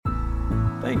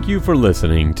Thank you for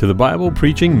listening to the Bible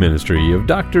preaching ministry of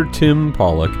Dr. Tim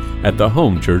Pollock at the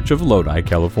Home Church of Lodi,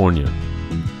 California.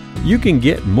 You can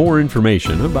get more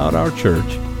information about our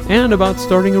church and about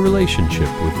starting a relationship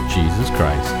with Jesus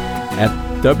Christ at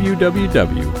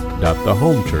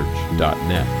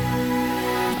www.thehomechurch.net.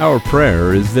 Our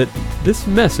prayer is that this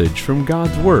message from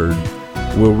God's Word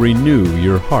will renew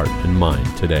your heart and mind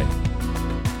today.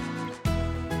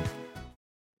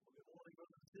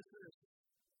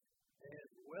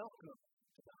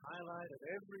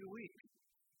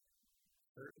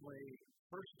 Certainly,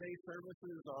 first day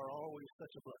services are always such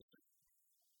a blessing.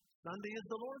 Sunday is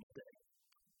the Lord's Day.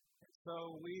 And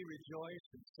so we rejoice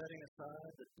in setting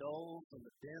aside the dulls and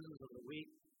the dins of the week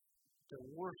to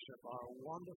worship our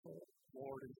wonderful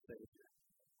Lord and Savior.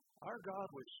 Our God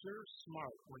was sure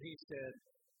smart when He said,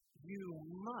 you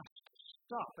must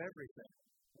stop everything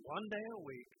one day a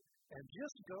week and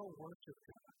just go worship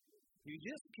God. You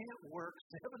just can't work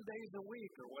 7 days a week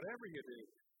or whatever you do.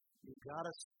 You've got to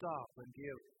stop and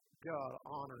give God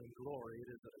honor and glory.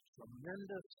 It is a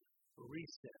tremendous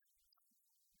reset.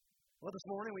 Well, this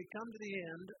morning we come to the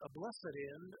end, a blessed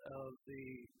end, of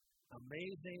the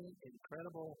amazing,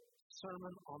 incredible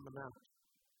Sermon on the Mount.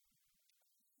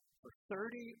 For 30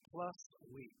 plus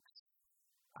weeks,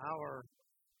 our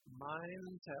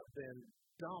minds have been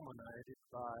dominated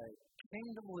by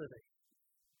kingdom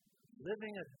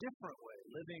living a different way,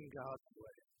 living God's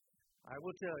way. I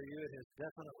will tell you, it has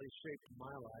definitely shaped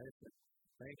my life. And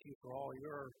thank you for all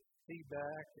your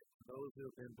feedback. Those who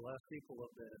have been blessed, people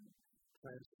have been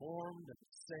transformed and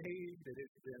saved. It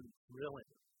has been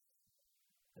thrilling.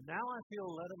 And now I feel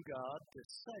led of God to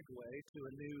segue to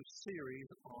a new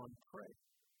series on prayer.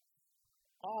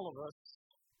 All of us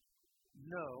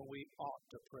know we ought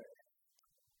to pray.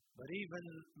 But even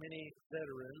many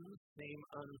veterans seem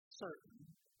uncertain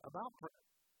about prayer.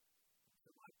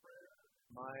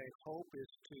 My hope is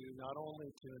to not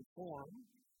only to inform,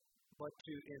 but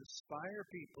to inspire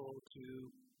people to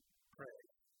pray.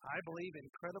 I believe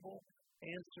incredible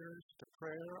answers to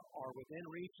prayer are within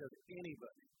reach of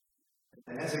anybody.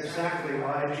 And that's exactly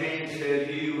why James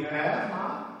said, you have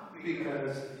not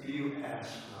because you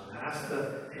ask not. That's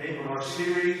the name of our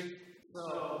series.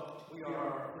 So we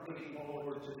are looking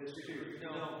forward to this series.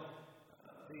 You know,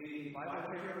 the Bible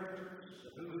characters,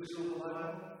 the Who's Who of the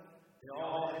Bible, they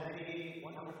all have many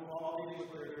wonderful qualities,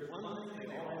 but there's one thing they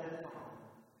all have in common.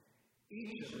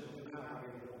 Each of them knew how to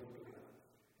get over to God.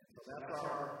 So that's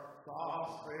our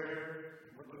thoughts,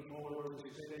 prayer. Looking forward to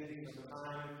spending some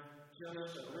time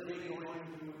just really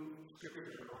going through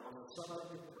Scripture on the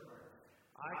subject of prayer.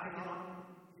 I cannot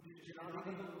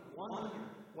even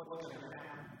wonder what's going to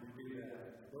happen when we do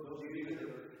that. Those of you that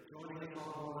are joining us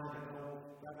online, I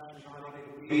know that's not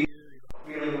able to be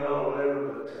feeling well or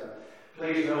whatever, but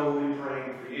please know we'll be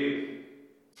praying for you.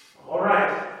 All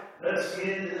right, let's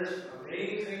get into this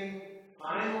amazing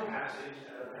final passage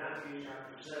out of Matthew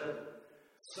chapter 7.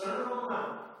 Sermon on the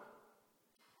Mount.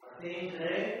 Our theme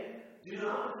today, do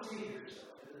not deceive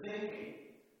yourself into thinking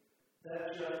that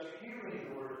just hearing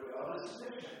the Word of God is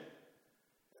sufficient.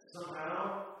 That somehow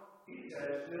it's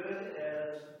as good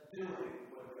as doing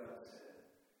what God said.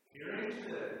 Hearing is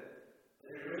good,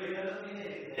 but it really doesn't mean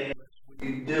anything when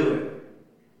you do it.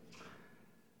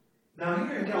 Now,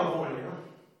 here in California,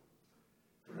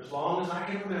 for as long as I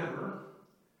can remember,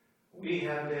 we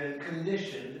have been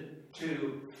conditioned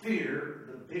to fear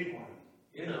the big one.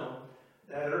 You know,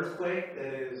 that earthquake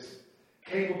that is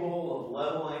capable of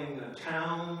leveling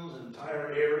towns,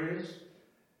 entire areas.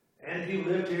 And if you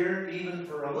lived here even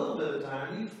for a little bit of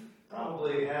time, you've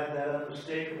probably had that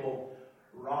unmistakable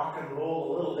rock and roll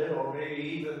a little bit, or maybe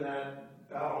even that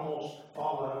almost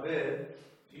fall out of bed a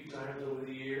few times over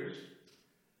the years.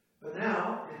 But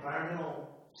now, environmental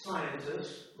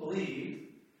scientists believe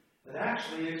that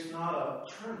actually it's not a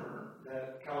tremor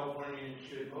that Californians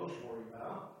should most worry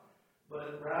about,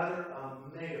 but rather a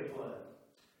mega flood.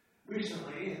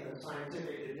 Recently, in the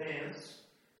scientific advance,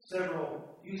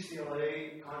 several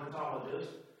UCLA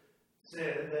climatologists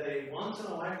said that a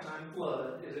once-in-a-lifetime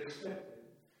flood is expected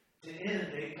to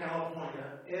inundate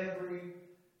California every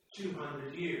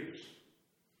 200 years.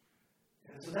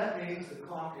 And so that means the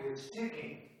clock is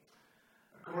ticking.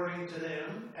 According to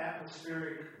them,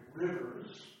 atmospheric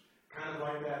rivers, kind of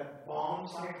like that bomb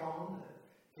cyclone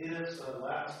that hit us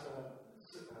last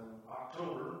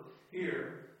October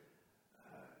here,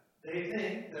 they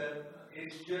think that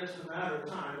it's just a matter of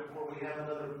time before we have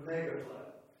another mega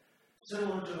flood.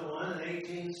 Similar to the one in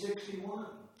 1861,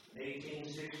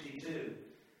 1862.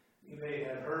 You may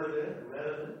have heard of it or read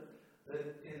of it, but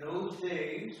in those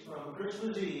days, from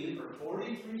Christmas Eve for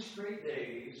 43 straight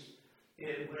days,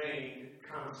 it rained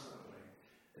constantly.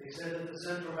 They said that the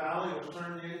Central Valley was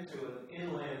turned into an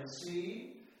inland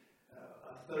sea.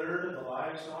 A third of the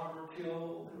livestock were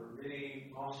killed. There were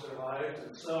many lost their lives.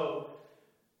 And so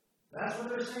that's what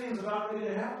they're saying is about ready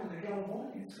to happen to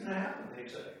California. It's going to happen, they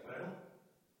say. Well,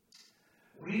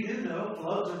 we do know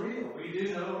floods are real. We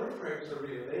do know earthquakes are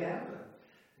real. They happen.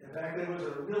 In fact, there was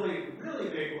a really, really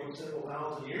big one several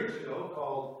thousand years ago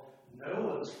called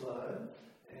Noah's flood,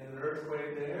 and an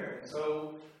earthquake there. And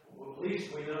so, well, at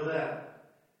least we know that.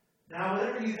 Now,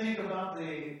 whatever you think about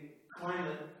the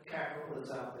climate cackle that's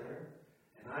out there,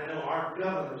 and I know our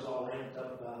governor's all amped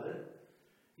up about it.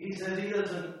 He says he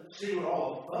doesn't see what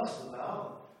all the fuss is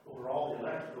about over all the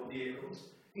electrical vehicles.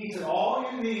 He said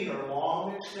all you need are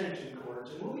long extension cords,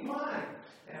 and we'll be fine.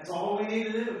 That's all we need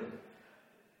to do.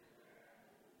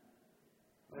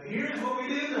 But here's what we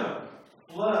do know.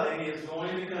 Flooding is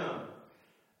going to come.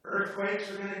 Earthquakes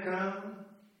are going to come.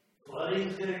 Flooding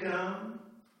is going to come.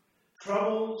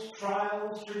 Troubles,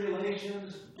 trials,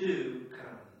 tribulations do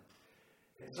come.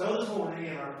 And so this morning,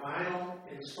 in our final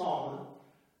installment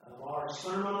of our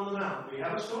Sermon on the Mount, we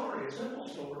have a story, a simple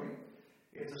story.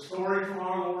 It's a story from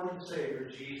our Lord and Savior,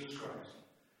 Jesus Christ.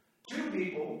 Two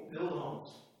people build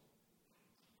homes.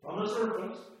 From the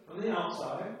surface, from the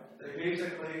outside, they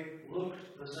basically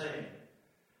looked the same.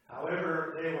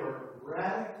 However, they were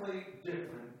radically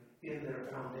different in their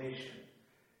foundation.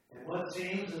 And what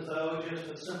seems as though just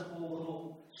a simple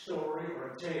little story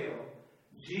or a tale,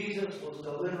 Jesus was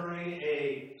delivering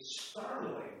a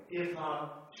startling, if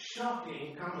not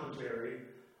shocking, commentary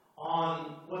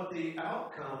on what the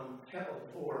outcome held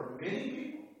for many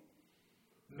people.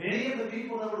 Many of the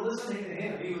people that were listening to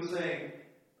him, he was saying,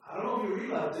 I don't know if you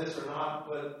realize this or not,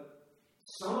 but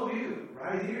some of you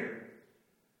right here,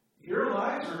 your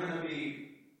lives are going to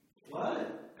be flooded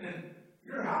and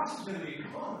your house is going to be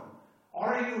gone.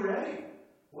 Are you ready?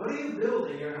 What are you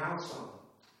building your house on?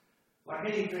 Like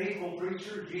any faithful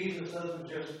preacher, Jesus doesn't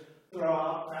just throw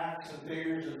out facts and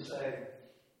figures and say,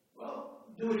 well,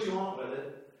 do what you want with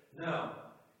it. No.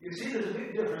 You see, there's a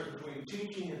big difference between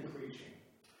teaching and preaching.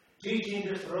 Teaching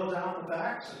just throws out the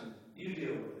facts and you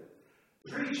deal with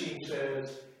it. Preaching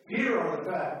says, here are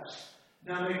the facts.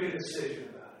 Now make a decision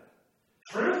about it.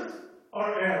 Truth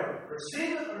or error?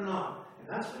 Receive it or not? And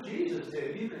that's what Jesus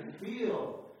did. You can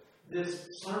feel this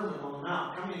Sermon on the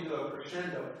Mount coming to a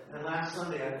crescendo. And last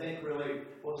Sunday, I think, really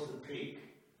was the peak.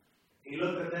 He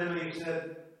looked at them and he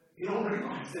said, you don't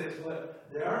realize this, but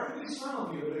there are going to be some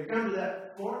of you that come to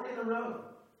that fork in the road.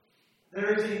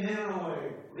 There is a narrow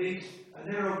way, a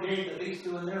narrow gate that leads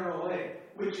to a narrow way,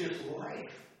 which is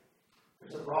life.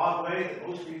 There's a broad way that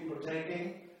most people are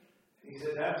taking. He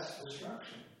said that's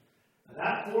destruction. And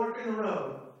that fork in the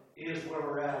road is where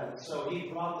we're at. And so he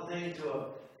brought the thing to a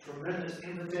tremendous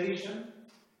invitation,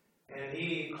 and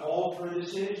he called for a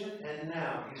decision, and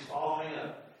now he's following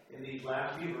up in these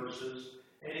last few verses,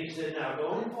 and he said, now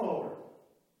going forward,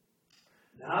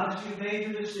 now that you've made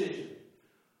your decision,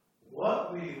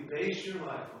 what will you base your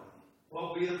life on? What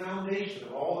will be the foundation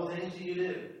of all the things that you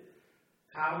do?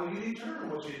 How will you determine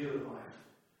what you do in life?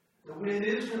 The wind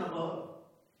is going to blow.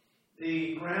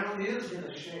 The ground is going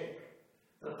to shake.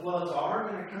 The floods are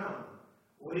going to come.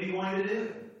 What are you going to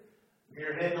do?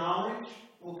 Mere head knowledge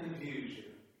will confuse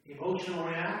you. Emotional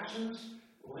reactions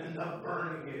will end up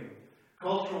burning you.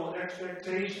 Cultural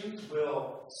expectations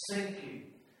will sink you.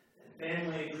 And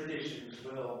family traditions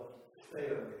will fail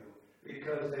you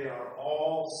because they are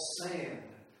all sand.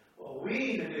 What we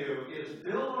need to do is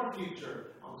build our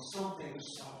future on something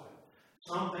solid.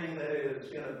 Something that is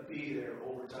going to be there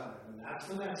over time. And that's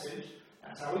the message.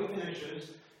 That's how he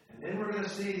finishes. And then we're going to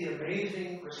see the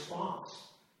amazing response.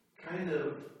 Kind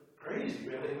of crazy,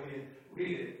 really, when you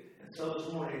read it. And so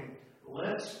this morning,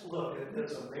 let's look at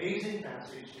this amazing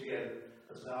passage together.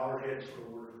 Let's bow our heads for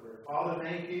a word of prayer. Father,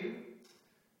 thank you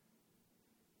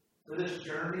for this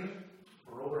journey.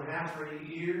 For over half a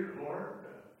year, Lord,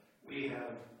 we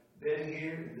have been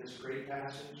here in this great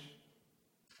passage.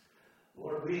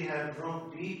 Lord, we have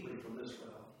drunk deeply from this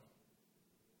well.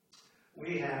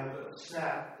 We have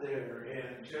sat there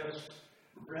and just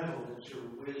reveled at your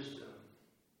wisdom.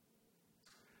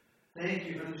 Thank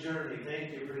you for the journey.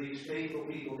 Thank you for these faithful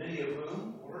people, many of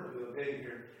whom, Lord, who have been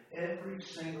here every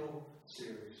single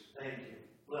series. Thank you.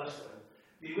 Bless them.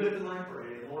 Be with them, I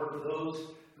pray. And Lord, for those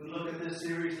who look at this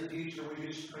series in the future, would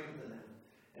you strengthen them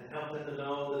and help them to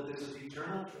know that this is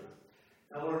eternal truth.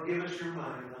 Now, Lord, give us your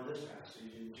mind on this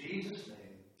passage. In Jesus' name,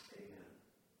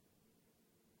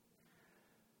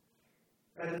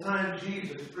 amen. At the time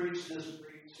Jesus preached this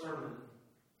great sermon,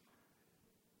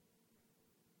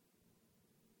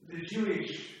 the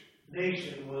Jewish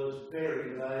nation was very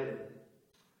divided.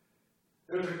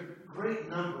 There was a great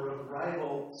number of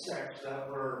rival sects that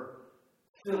were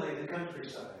filling the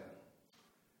countryside.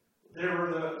 There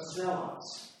were the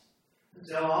Zealots. The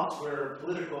Zealots were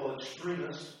political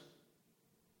extremists.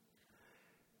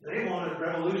 They wanted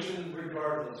revolution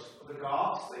regardless. The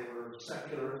Goths, they were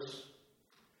secularists.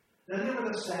 Then there were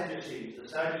the Sadducees. The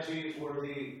Sadducees were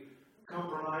the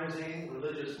compromising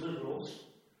religious liberals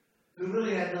who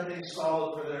really had nothing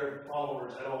solid for their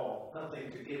followers at all,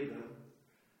 nothing to give them.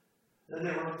 Then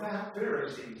there were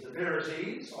Pharisees. The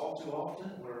Pharisees, all too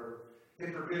often, were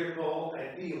hypocritical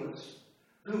idealists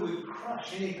who would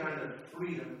crush any kind of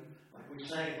freedom, like we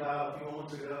sang about a few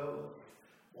moments ago,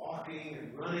 walking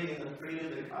and running in the freedom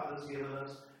that God has given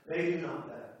us. They do not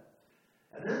that.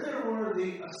 And then there were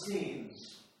the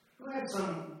Essenes, who had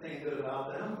something good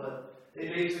about them, but they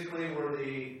basically were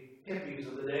the hippies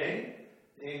of the day.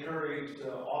 They encouraged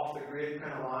off-the-grid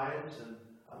kind of lives and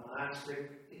a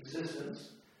monastic existence.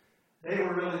 They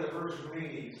were really the first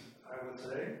greenies, I would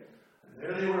say. And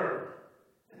there they were.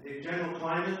 And the general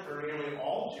climate for nearly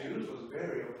all Jews was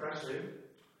very oppressive.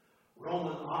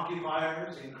 Roman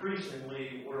occupiers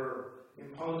increasingly were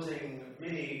imposing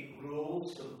many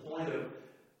rules to the point of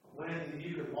when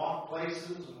you could walk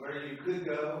places and where you could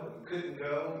go and couldn't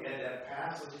go. You had to have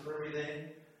passes for everything.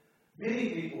 Many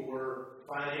people were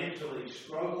financially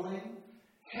struggling.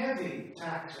 Heavy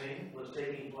taxing was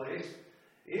taking place.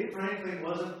 It frankly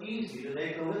wasn't easy to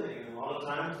make a living. And a lot of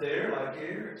times there, like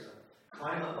here, it's a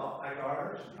climate like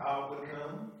ours, and how it would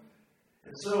come.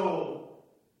 And so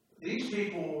these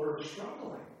people were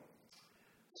struggling.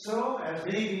 So, as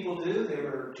many people do, they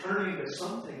were turning to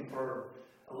something for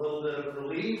a little bit of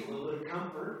relief, a little bit of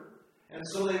comfort. And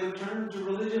so they would turn to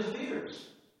religious leaders.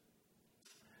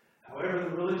 However,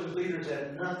 the religious leaders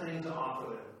had nothing to offer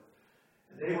them.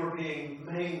 And they were being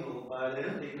mangled by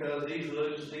them because these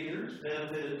religious leaders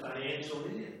benefited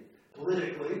financially and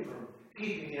politically from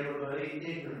keeping everybody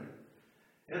ignorant.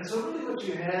 And so really what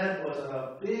you had was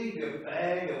a big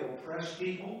bag of oppressed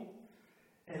people.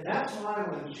 And that's why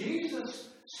when Jesus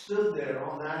stood there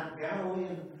on that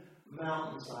Galilean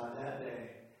mountainside that day,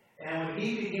 and when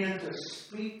he began to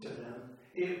speak to them,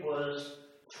 it was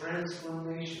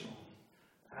transformational.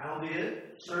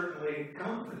 Albeit, certainly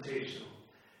confrontational.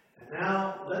 And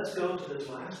now, let's go to this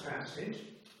last passage,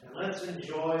 and let's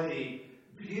enjoy the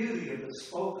beauty of the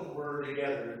spoken word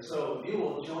together. And so, if you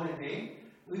will join me,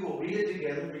 we will read it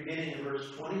together, beginning in verse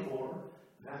 24,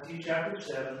 Matthew chapter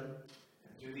 7,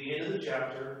 and through the end of the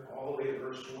chapter, all the way to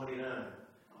verse 29.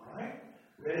 All right?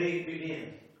 Ready?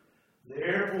 Begin.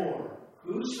 Therefore,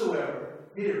 whosoever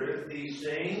heareth these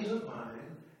sayings of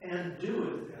mine, and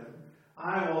doeth them,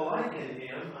 I will liken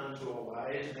him unto a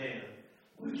wise man,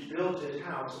 which built his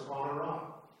house upon a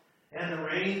rock. And the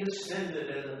rain descended,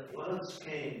 and the floods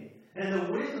came, and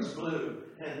the winds blew,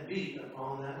 and beat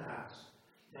upon that house.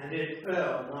 And it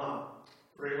fell not,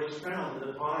 for it was founded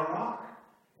upon a rock.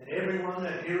 And everyone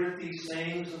that heareth these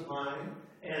sayings of mine,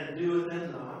 and doeth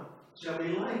them not, shall be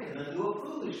likened unto a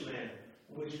foolish man,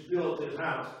 which built his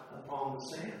house upon the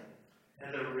sand.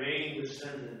 And the rain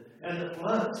descended, and the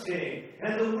floods came,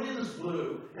 and the winds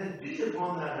blew, and beat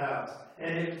upon that house,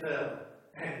 and it fell.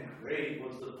 And great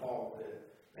was the fall of it.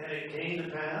 And it came to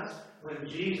pass, when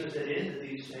Jesus had ended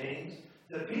these things,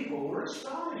 the people were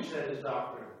astonished at his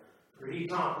doctrine, for he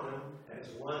taught them as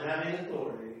one having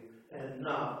authority, and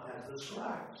not as the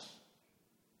scribes.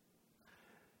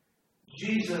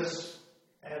 Jesus,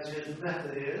 as his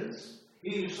method is,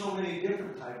 he used so many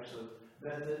different types of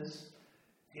methods.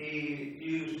 He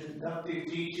used inductive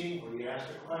teaching, where he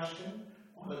asked a question,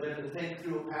 wanted them to think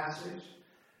through a passage.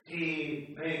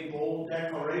 He made bold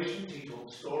declarations. He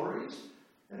told stories.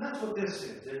 And that's what this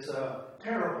is. It's a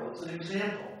parable. It's an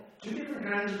example. Two different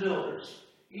kinds of builders,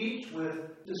 each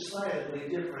with decidedly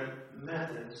different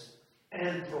methods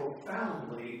and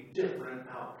profoundly different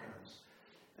outcomes.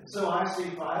 And so I see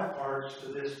 5 parts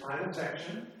to this final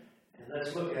section, and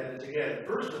let's look at it together.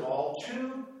 First of all,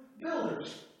 2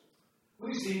 builders.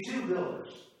 We see 2 builders,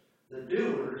 the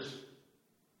doers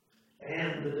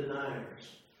and the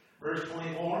deniers. Verse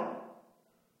 24,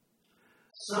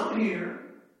 some hear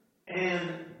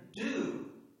and do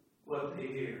what they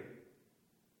hear.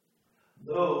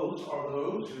 Those are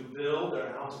those who build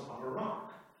their house upon a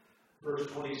rock. Verse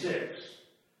 26,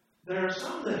 there are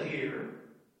some that hear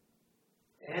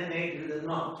and they do them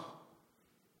not.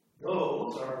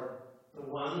 Those are the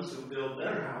ones who build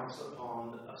their house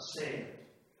upon a sand.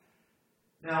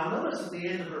 Now notice at the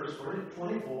end of verse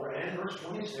 24 and verse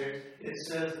 26, it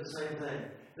says the same thing.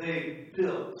 They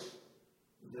built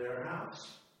their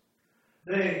house.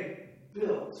 They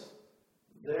built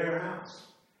their house.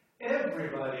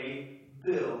 Everybody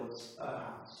builds a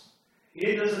house.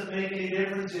 It doesn't make any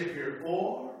difference if you're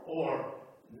 4 or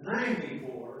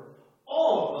 94.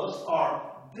 All of us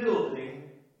are building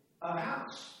a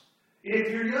house.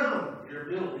 If you're young, you're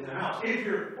building a house. If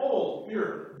you're old,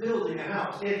 you're building a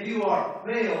house. If you are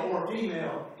male or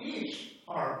female, each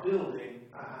are building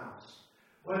a house.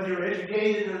 Whether you're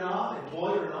educated or not,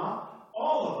 employed or not,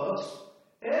 all of us,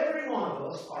 every one of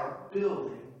us are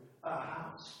building a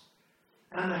house.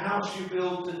 And the house you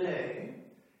build today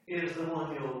is the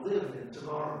one you'll live in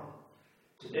tomorrow.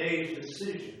 Today's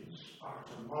decisions are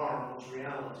tomorrow's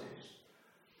realities.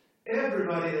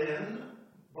 Everybody then,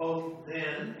 both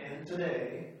then and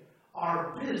today,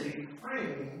 are busy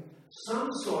framing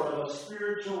some sort of a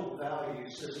spiritual value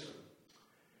system.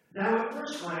 Now, at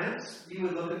first glance, you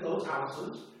would look at those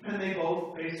houses, and they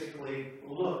both basically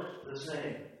looked the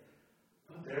same.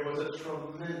 But there was a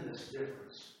tremendous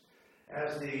difference.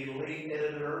 As the late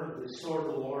editor of the Sword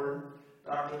of the Lord,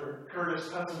 Dr. Curtis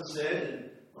Hudson, said in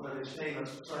one of his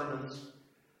famous sermons,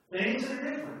 things that are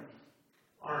different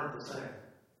aren't the same.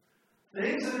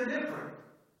 Things that are different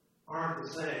aren't the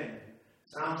same.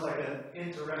 Sounds like an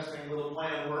interesting little play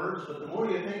on words, but the more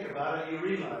you think about it, you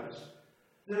realize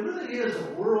there really is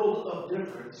a world of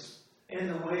difference in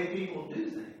the way people do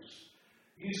things.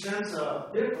 You sense a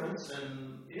difference,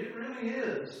 and it really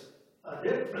is a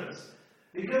difference.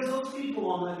 Because those people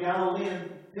on the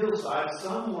Galilean hillside,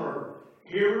 some were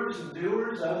hearers and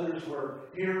doers, others were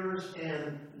hearers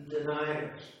and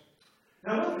deniers.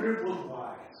 Now, one group was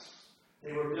wise.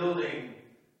 They were building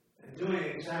and doing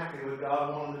exactly what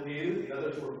God wanted to do. The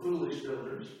others were foolish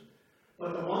builders.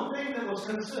 But the one thing that was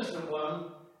consistent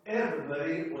was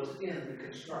everybody was in the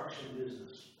construction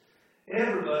business.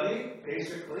 Everybody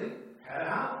basically had a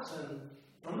house, and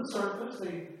from the surface,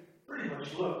 they pretty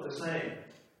much looked the same.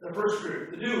 The first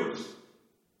group, the doers.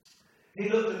 He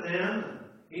looked at them, and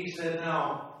he said,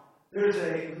 now, there's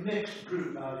a mixed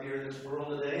group out here in this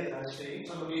world today that I see.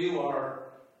 Some of you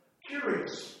are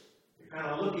curious. You're kind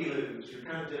of looky-loos. You're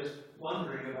kind of just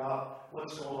wondering about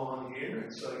what's going on here,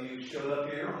 and so you showed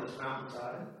up here on this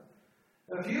mountainside.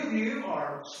 A few of you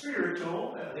are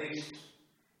spiritual, at least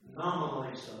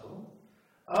nominally so.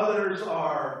 Others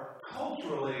are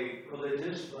culturally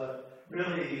religious, but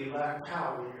really you lack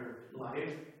power in your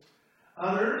life.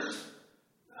 Others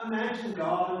imagine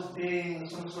God as being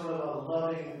some sort of a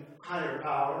loving higher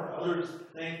power. Others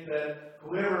think that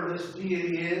whoever this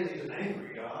deity is, he's an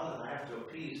angry God, and I have to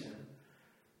appease him.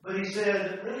 But he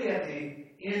said, really at the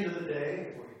end of the day,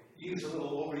 if we use a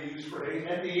little overused phrase,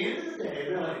 at the end of the day,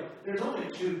 really, there's only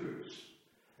two groups.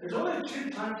 There's only two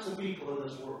types of people in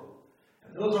this world.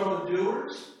 And those are the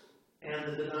doers and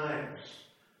the deniers.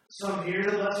 Some hear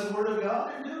the blessed word of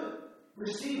God and do it.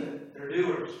 Receive it. They're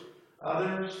doers.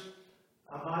 Others,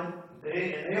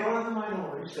 they are the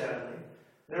minority, sadly.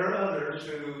 There are others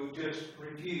who just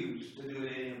refuse to do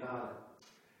anything about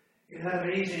it. In that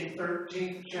amazing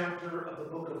 13th chapter of the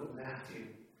book of Matthew,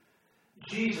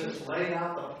 Jesus laid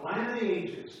out the plan of the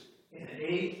ages in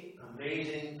 8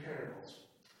 amazing parables.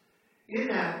 In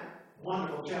that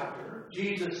wonderful chapter,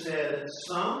 Jesus said,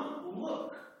 some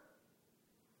look,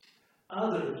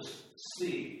 others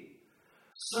see.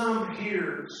 Some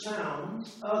hear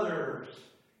sounds, others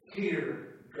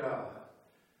hear God.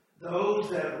 Those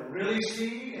that really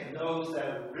see and those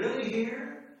that really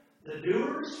hear, the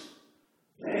doers,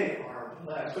 they are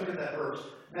blessed. Look at that verse,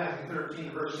 Matthew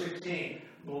 13, verse 16.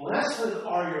 Blessed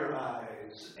are your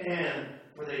eyes, and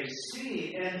for they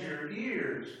see, and your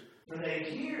ears, for they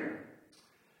hear.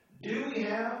 Do we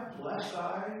have blessed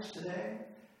eyes today?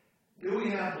 Do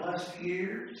we have blessed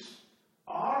ears?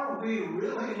 Are we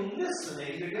really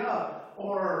listening to God?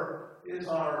 Or is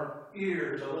our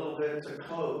ears a little bit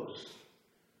closed?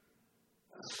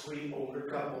 A sweet older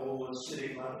couple was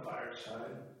sitting by the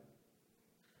fireside.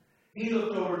 He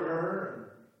looked over to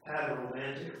her and had a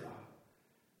romantic thought.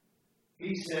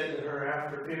 He said to her,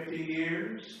 after 50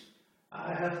 years,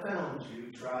 I have found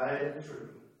you tried and true.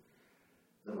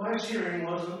 The wife's hearing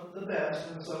wasn't the best,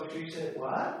 and so she said,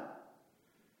 what?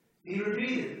 He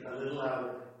repeated a little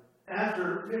louder.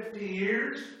 After 50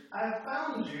 years, I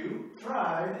found you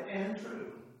tried and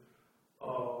true.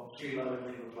 Oh, she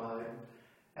lovingly replied,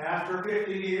 after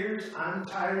 50 years, I'm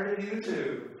tired of you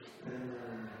too.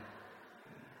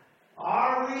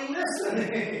 Are we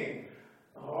listening?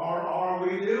 Or are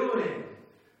we doing?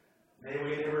 May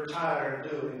we never tire of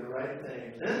doing the right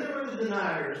thing. Then there were the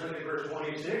deniers. Look at verse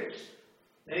 26.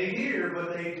 They hear,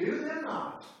 but they do them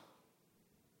not.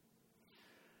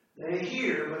 They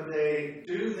hear, but they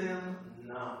do them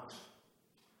not.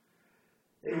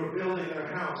 They were building their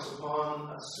house upon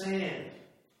a sand.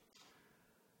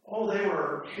 Oh, they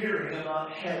were hearing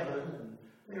about heaven. And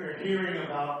they were hearing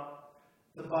about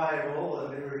the Bible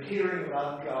and they were hearing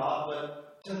about God,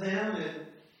 but to them it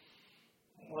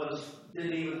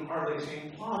didn't even hardly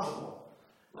seem plausible.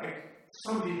 Like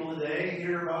some people today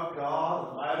hear about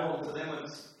God, the Bible, and to them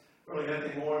it's really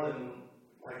nothing more than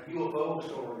like UFO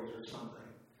stories or something.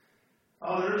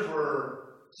 Others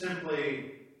were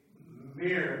simply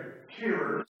mere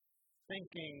hearers,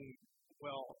 thinking,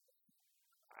 well,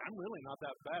 I'm really not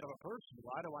that bad of a person.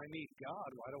 Why do I need God?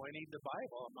 Why do I need the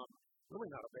Bible? I'm really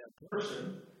not a bad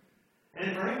person.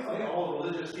 And frankly, all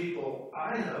religious people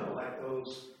I know, like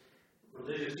those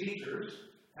religious teachers,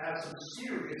 have some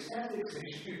serious ethics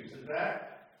issues. In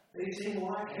fact, they seem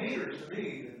more like haters to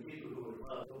me than people who would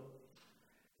love them.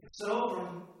 And so,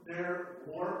 from their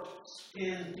warped,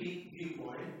 skin-deep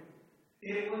viewpoint,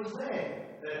 it was they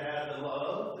that had the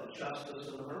love, the justice,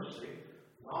 and the mercy,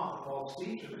 not the false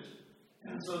teachers.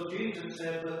 And so Jesus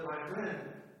said, but my friend,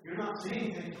 you're not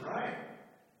seeing things right.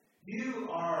 You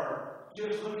are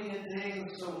just looking at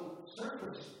things so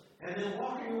surface, and then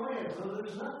walking away as though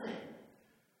there's nothing.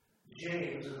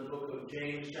 James, in the book of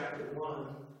James, chapter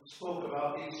 1, spoke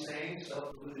about these same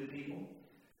self-deluded people.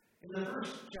 In the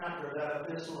first chapter of that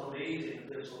epistle, amazing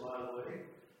epistle, by the way,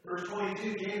 verse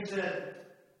 22, James said,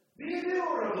 be a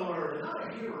doer of the word, and not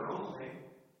a hearer only,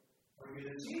 or you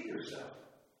deceive yourself.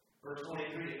 Verse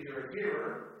 23, if you're a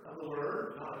hearer of the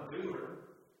word, not a doer,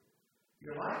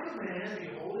 you're like a man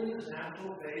beholding his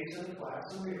natural face in a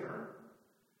glass mirror.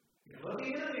 You're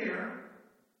looking in a mirror,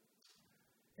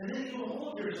 and then you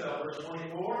hold yourself, verse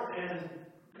 24, and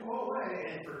go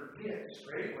away and forget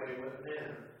straightway what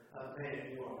manner of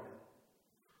man you are.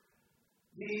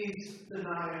 These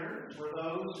deniers were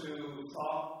those who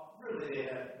thought really they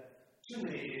had too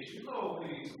many issues,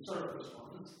 maybe some surface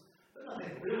ones, but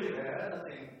nothing really bad,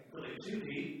 nothing really too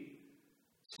deep.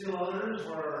 Still others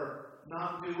were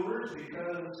not doers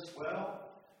because,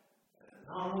 well,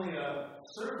 not only a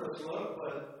surface look,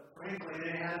 but frankly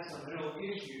they had some real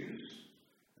issues.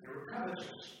 They were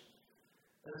covetous.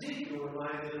 Ezekiel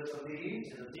reminded us of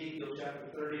these in Ezekiel chapter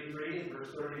 33 and verse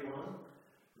 31.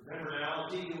 Remember now,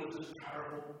 Ezekiel was this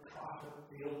powerful prophet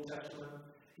of the Old Testament.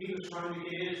 He was trying to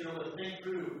get Israel to think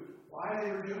through why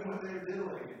they were doing what they were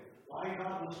doing, and why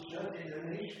God was judging the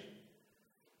nation.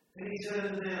 And he said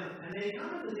unto them, and they come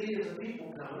unto thee as a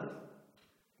people cometh,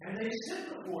 and they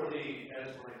sit before thee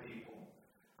as my people.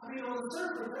 I mean, on the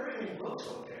surface, everything looks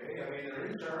okay. I mean, they're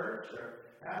in church, they're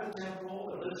at the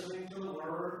temple, they're listening to the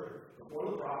word, they're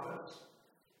before the prophets.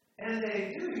 And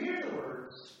they do hear the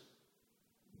words,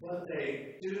 but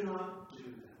they do not do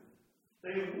them.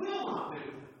 They will not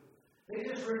do them. They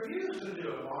just refuse to do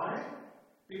it. Why?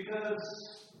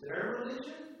 Because their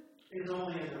religion is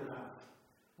only in their mouth.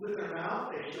 With their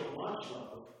mouth, they show much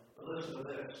love. But listen to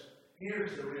this.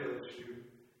 Here's the real issue.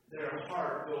 Their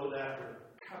heart goes after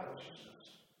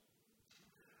covetousness.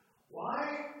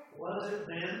 Why was it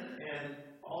then, and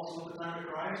also at the time of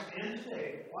Christ, and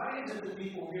today, why is it that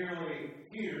people merely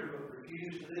hear but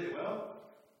refuse to do? Well,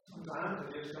 sometimes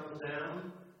it just comes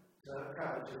down to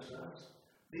covetousness.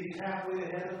 These halfway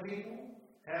ahead of people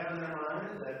have in their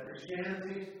mind that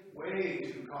Christianity is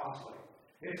way too costly.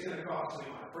 It's going to cost me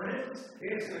my friends.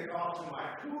 It's going to cost me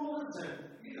my coolness, and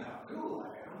you know how cool I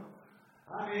am.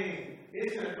 I mean,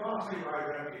 it's going to cost me my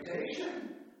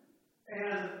reputation,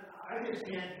 and I just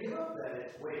can't give up that.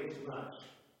 It's way too much.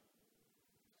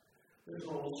 There's an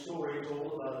old story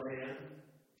told about a man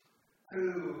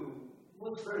who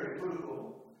was very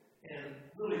frugal and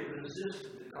really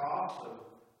resisted the cost of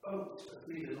oats to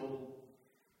feed his old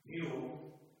mule.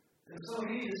 And so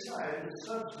he decided to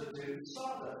substitute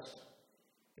sawdust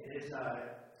in his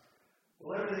diet.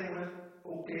 Well, everything went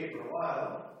okay for a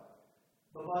while,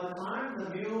 but by the time the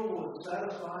mule was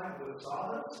satisfied with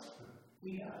sawdust,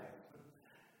 he died.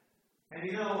 And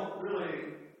you know,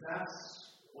 really,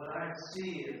 that's what I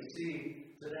see and see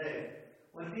today.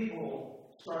 When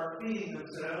people start feeding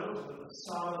themselves with the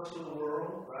sawdust of the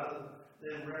world rather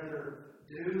than render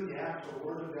do the actual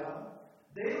Word of God,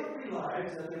 they don't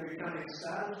realize that they're becoming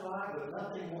satisfied with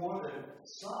nothing more than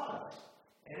sawdust.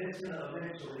 And it's going to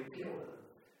eventually kill them.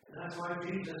 And that's why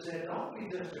Jesus said, don't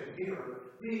be just a hearer,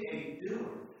 be a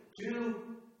doer.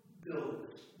 Two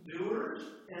builders, doers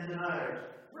and deniers.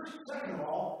 First, second of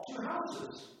all, two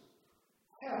houses,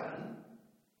 heaven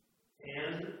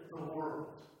and the world.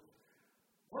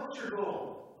 What's your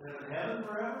goal? Live in heaven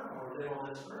forever or live on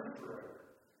this earth forever?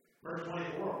 Verse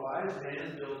 24, a wise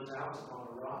man builds his house upon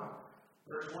a rock.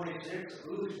 Verse 26, a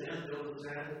foolish man builds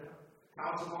his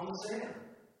house upon the sand.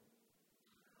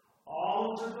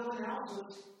 All of us are building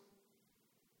houses.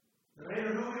 No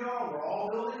matter who we are, we're all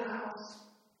building a house.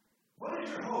 What is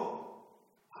your hope?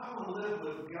 I want to live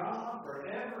with God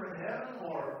forever in heaven,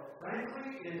 or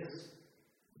frankly, is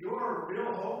your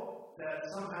real hope that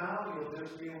somehow you'll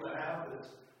just be able to have this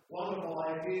wonderful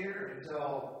life here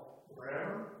until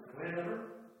forever and whenever?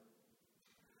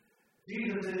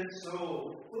 Jesus is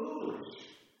so foolish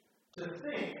to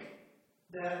think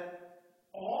that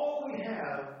all we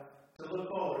have to look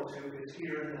forward to is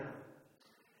here and now.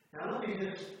 Now let me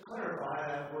just clarify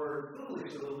that word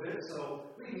foolish a little bit so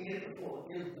we can get the full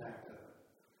impact of it.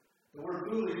 The word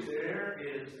foolish there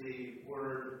is the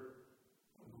word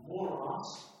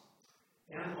moros,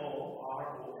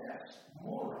 M-O-R-O-S,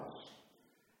 moros.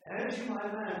 As you might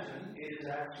imagine, it is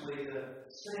actually the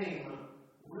same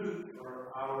root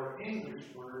for our English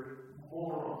word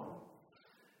moron.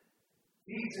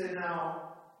 He said,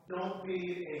 now, don't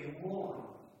be a moron.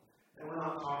 And we're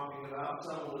not talking about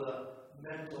someone with a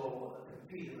mental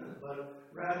impediment, but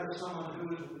rather someone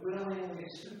who is willingly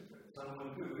stupid,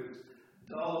 someone who is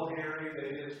dull-hearing,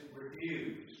 they just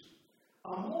refuse.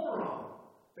 A moron,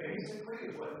 basically,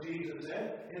 is what Jesus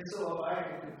said. And so if I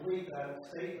can complete that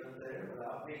statement there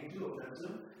without being too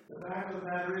offensive, the fact of the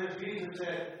matter is Jesus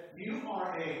said, you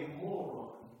are a moron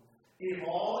if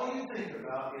all you think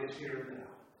about is here and now.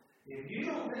 If you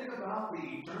don't think about the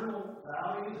eternal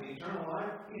values, the eternal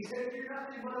life, he said you're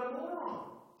nothing but a moron.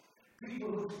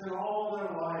 People who spend all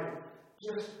their life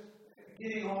just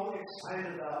getting all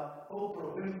excited about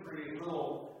Oprah Winfrey's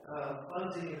little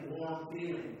fuzzy and warm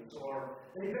feelings, or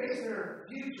they base their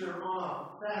future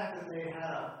on the fact that they had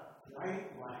a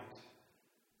bright light.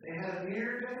 They had a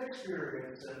near-death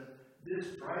experience, and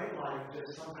this bright light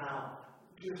just somehow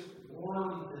just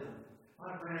warmed them.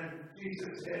 My friend,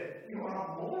 Jesus said, you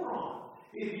are a moron.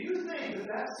 If you think that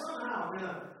that's somehow going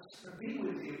to be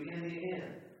with you in the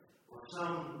end, or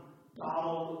some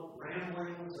Donald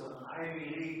ramblings of an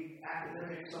Ivy League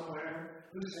academic somewhere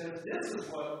who says this is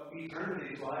what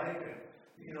eternity is like,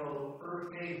 and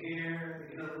Earth came here,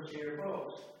 the universe here,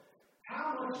 folks.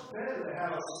 How much better to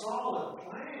have a solid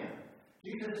plan?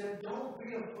 Jesus said, don't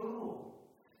be a fool.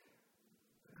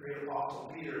 The great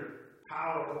apostle Peter,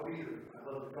 powerful Peter,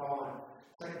 I love to call him.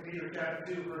 2 Peter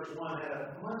chapter 2, verse 1 had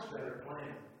a much better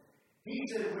plan. He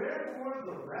said, wherefore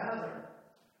the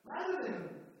rather than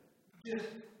just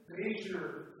base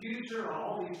your future on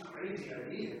all these crazy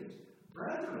ideas,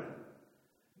 brethren,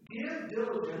 give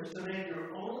diligence to make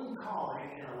your own calling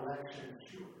and election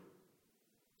sure.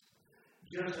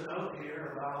 Just a note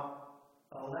here about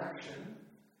election.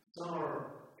 Some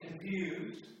are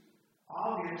confused.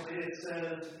 Obviously, it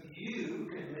says you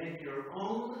can make your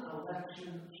own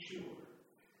election sure.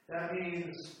 That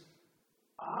means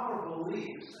our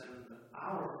beliefs and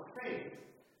our faith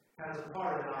has a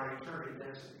part in our eternal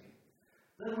destiny.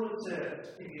 Then what it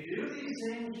says, if you do these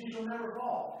things, you shall never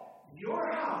fall.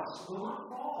 Your house will not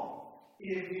fall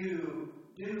if you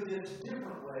do this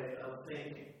different way of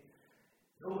thinking.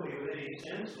 Nobody with any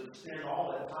sense would spend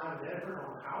all that time and effort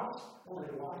on a house only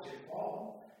to watch it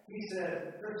fall. He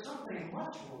said, there's something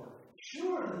much more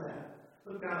sure than that.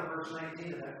 Look down at verse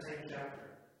 19 of that same chapter.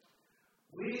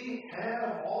 We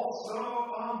have also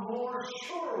a more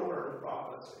sure word of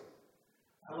prophecy.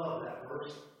 I love that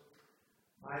verse.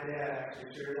 My dad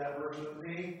actually shared that verse with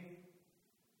me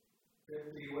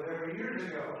 50 whatever years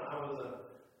ago when I was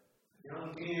a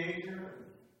young teenager.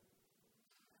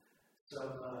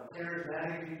 Some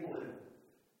charismatic people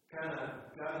had kind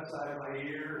of got inside my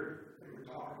ear. They were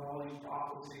talking about all these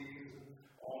prophecies and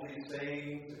all these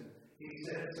things. And he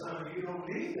said, son, you don't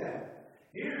need that.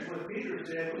 Here's what Peter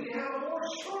said. We have a more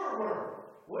sure word.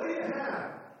 What do you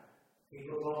have? He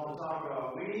goes on to talk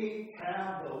about, we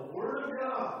have the Word of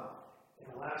God.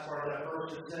 And the last part of that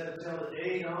verse it said, until the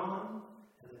day dawn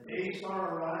and the day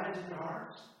star arise in your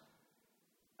hearts.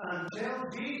 Until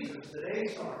Jesus, the day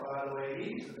star, by the way,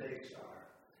 he's the day star.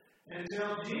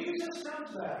 Until Jesus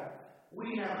comes back,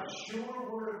 we have a sure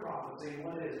word of prophecy.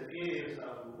 What is it? It is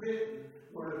a written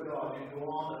Word of God. You go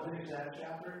on to finish that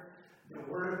chapter. The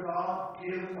Word of God,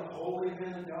 given the holy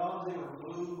men of God, they were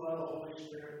moved by the Holy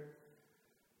Spirit.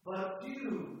 But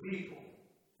few people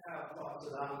have thoughts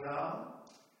about God.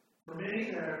 For many,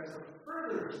 there's a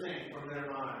further thing from their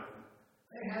mind.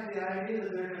 They have the idea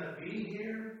that they're going to be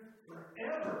here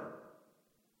forever.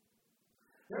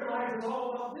 Their life is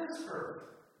all about this earth.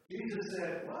 Jesus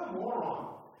said, what a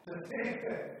moron to think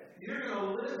that you're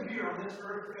going to live here on this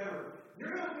earth forever.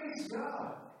 You're going to face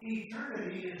God.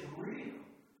 Eternity is real.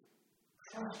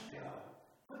 Trust God.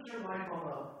 Put your life on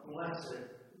the blessed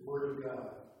Word of God.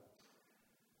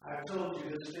 I've told you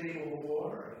this fable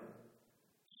before, and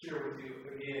share with you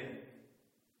again.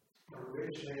 A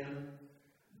rich man,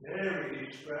 very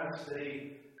distressed that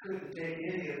he couldn't take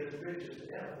any of his riches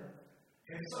to heaven,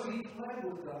 And so he pled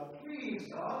with God, please,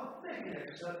 God, make an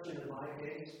exception in my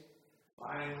case.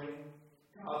 Finally,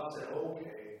 God said,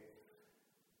 okay.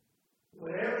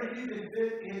 Whatever you can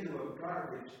fit into a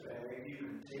garbage bag, you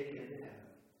can take into heaven.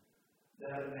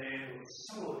 That man was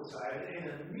so excited,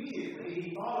 and immediately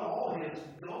he bought all his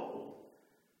gold.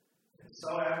 And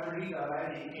so after he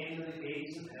died, he came to the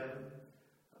gates of heaven,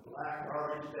 a black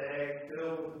garbage bag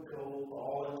filled with gold,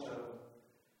 all in tow.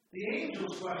 The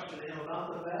angels questioned him about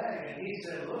the bag, and he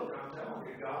said, look, I'm telling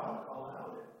you, God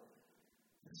allowed it.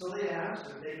 And so they asked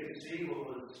if they could see what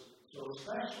was so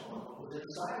special and what was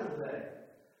inside of the bag.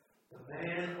 The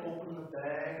man opened the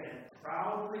bag and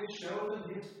proudly showed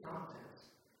them his contents.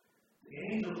 The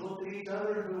angels looked at each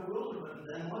other in bewilderment, and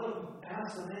then one of them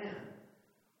asked the man,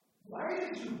 why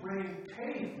did you bring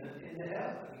pavement into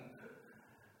heaven?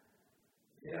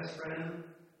 Yes, friend,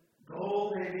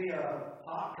 gold may be a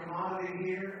hot commodity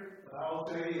here, but I'll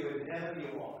tell you, in heaven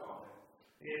you walk on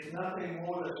it. It's nothing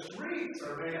more than streets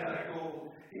are made out of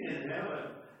gold in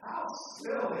heaven. How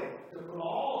silly to put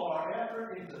all of our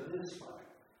effort into this fight.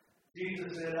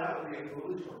 Jesus said that would be a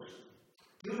foolish person.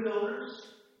 2 builders,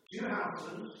 2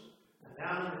 houses, and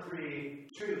now number 3,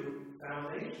 2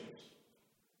 foundations.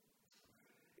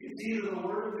 It's either the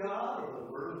Word of God or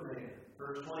the Word of man.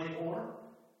 Verse 24.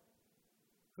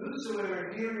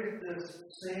 Whosoever heareth this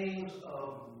sayings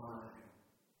of mine.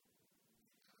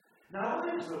 Now,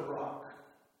 what is the rock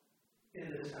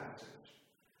in this passage?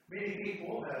 Many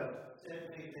people have said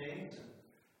many things,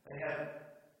 and they have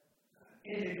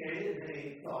indicated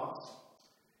many thoughts.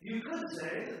 You could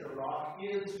say that the rock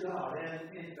is God,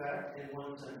 and in fact, in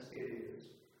one sense, it is.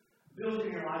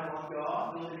 Building your life on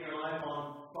God, building your life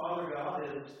on Father God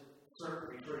is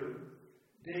certainly true.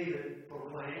 David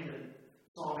proclaimed in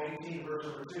Psalm 18, verse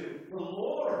number 2, the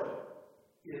Lord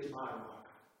is my rock.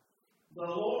 The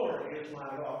Lord is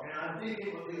my rock. And I think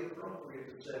it would be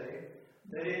appropriate to say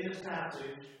that in this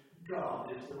passage,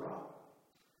 God is the rock.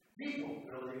 People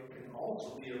really can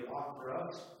also be a rock for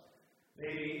us.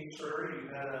 Maybe, sir,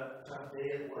 you've had a tough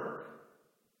day at work.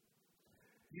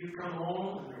 You've come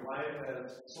home and your wife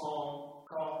has soft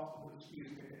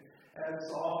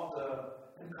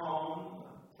and calm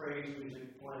praise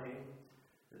music playing.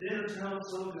 The dinner smells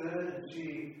so good, and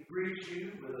she greets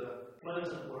you with a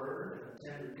pleasant word and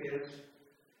a tender kiss.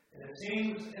 And it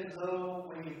seems as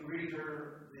though when you greet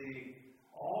her,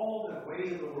 all the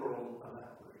weight of the world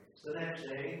evaporates. The next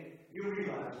day, you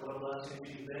realize what a blessing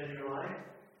she's been in your life.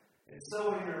 And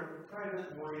so in your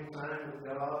private morning time with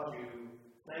God, you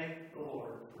thank the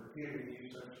Lord for giving you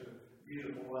such a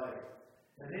beautiful life.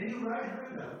 And then you write her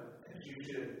a note, as you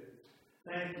should.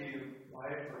 Thank you,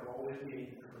 wife, for always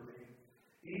being there for me.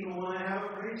 Even when I have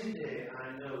a crazy day,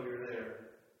 I know you're there.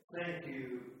 Thank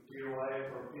you, dear wife,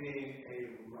 for being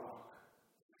a rock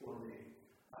for me.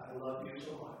 I love you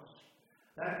so much.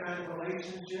 That kind of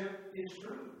relationship is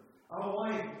true. A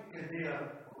wife can be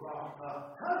a rock.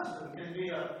 A husband can be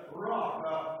a rock.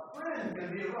 A friend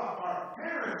can be a rock. Our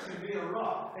parents can be a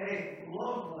rock. A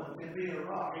loved one can be a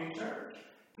rock. A church,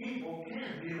 people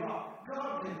can be a rock.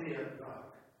 God can be a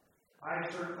rock. I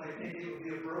certainly think it would be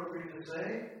appropriate to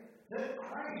say that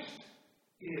Christ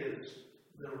is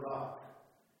the rock.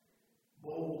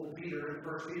 Bold Peter in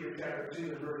 1 Peter chapter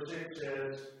 2 and verse 6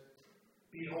 says,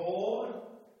 behold,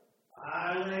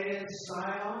 I lay in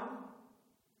Zion,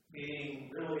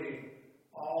 meaning really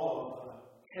all of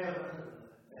heaven,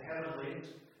 the heavenlies,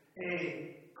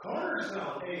 a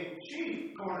cornerstone, a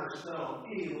chief cornerstone,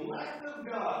 elect of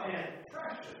God and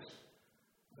precious.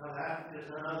 Now that is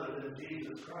none other than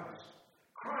Jesus Christ.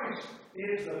 Christ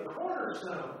is the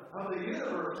cornerstone of the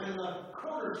universe and the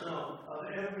cornerstone of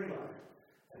every life.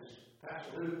 As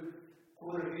Pastor Luke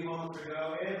quoted a few moments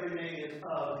ago, everything is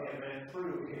of Him and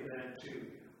through Him and to Him.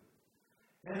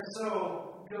 And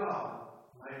so God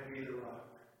might be the rock,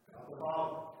 God the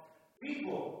Father.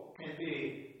 People can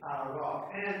be our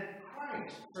rock, and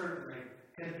Christ certainly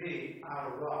can be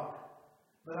our rock.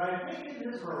 But I think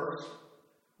in this verse,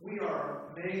 we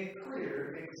are made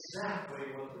clear exactly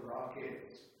what the rock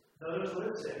is. Notice what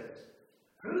it says.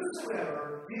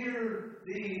 Whosoever hear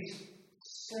these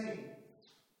sayings,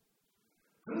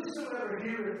 whosoever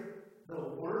heareth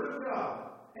the word of God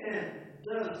and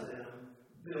does them,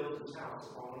 builds his house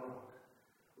upon the rock.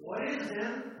 What is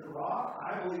then the rock?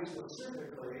 I believe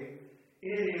specifically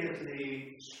it is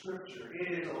the Scripture.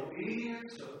 It is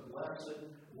obedience to the blessed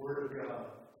Word of God.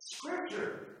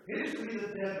 Scripture is to be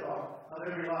the bedrock of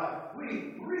every life.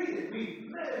 We read it, we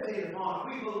meditate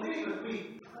upon it, we believe it,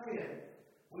 we pray it,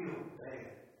 we obey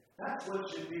it. That's what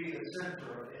should be the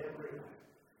center of every life.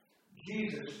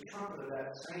 Jesus trumpeted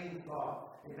that same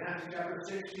thought in Matthew chapter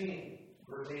 16,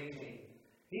 verse 18.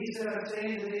 He said, I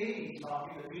say to thee, he's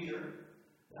talking to Peter,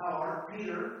 thou art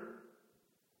Peter.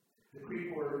 The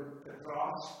Greek word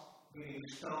petros, meaning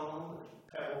stone,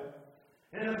 pebble.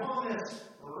 And upon this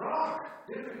rock,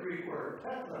 different Greek word,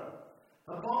 petra,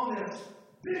 upon this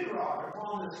big rock,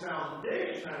 upon this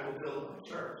foundation I will build my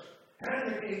church.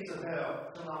 And the gates of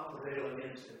hell shall not prevail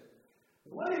against it.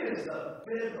 What is the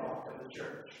bedrock of the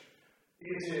church?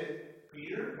 Is it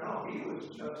Peter? No, he was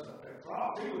just a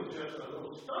petros. He was just a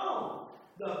little stone.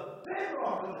 The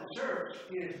bedrock of the church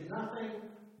is nothing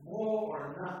more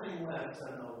or nothing less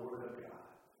than the Word of God.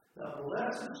 The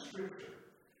blessed Scripture.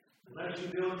 Unless you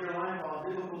build your life on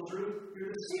biblical truth,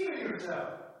 you're deceiving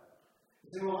yourself.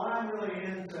 You say, well, I'm really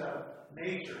into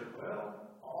nature. Well,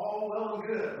 all well and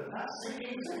good, but that's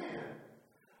sinking sand.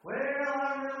 Well,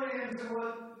 I'm really into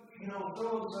what,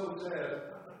 so-and-so says.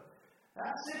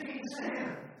 That's sinking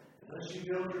sand. Unless you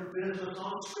build your business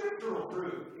on scriptural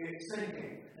truth, it's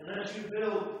sinking. Unless you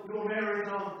build your marriage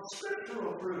on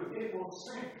scriptural truth, it will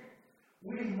sink.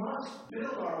 We must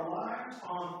build our lives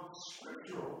on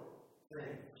scriptural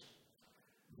things.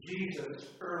 Jesus,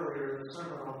 earlier in the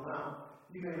Sermon on the Mount,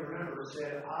 you may remember,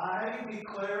 said, I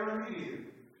declare unto you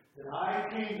that I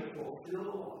came to fulfill the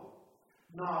law.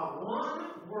 Not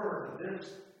one word of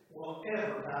this will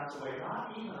ever pass away,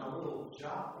 not even a little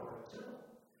jot or a tittle.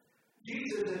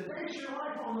 Jesus said, base your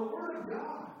life on the Word of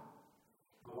God.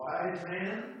 A wise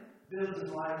man builds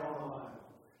his life on the Bible.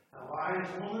 A wise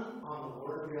woman on the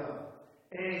Word of God.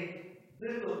 A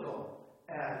biblical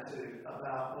attitude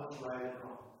about what's right and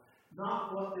wrong.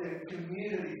 Not what the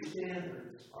community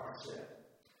standards are set.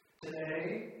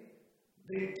 Today,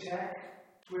 big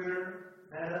tech, Twitter,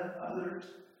 Meta, others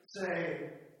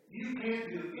say you can't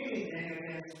do anything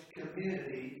against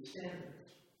community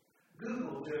standards.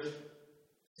 Google just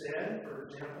said, for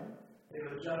example,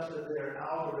 they've adjusted their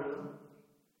algorithm.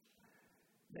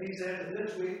 They said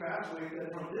past week,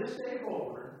 that from this day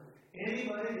forward,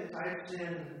 anybody that types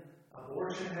in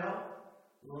abortion help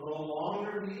will no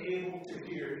longer be able to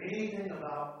hear anything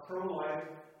about pro-life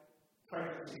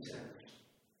pregnancy centers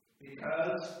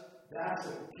because that's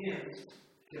against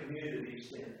community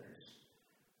standards.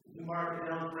 You mark it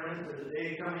down, friends, for the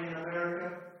day coming in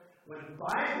America when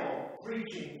Bible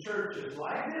preaching churches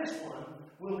like this one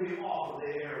will be off of the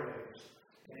airwaves.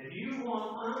 And if you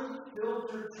want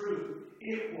unfiltered truth,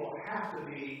 it will have to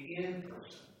be in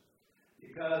person.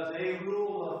 Because they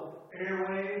rule the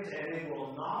airwaves and it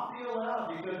will not be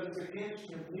allowed because it's against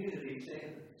community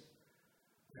standards.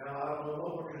 Now, I don't know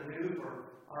what we're going to do for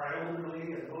our elderly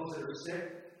and those that are sick.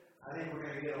 I think we're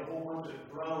going to get a whole bunch of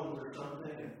drones or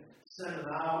something and send them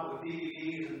out with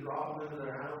DVDs and drop them into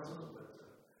their houses. But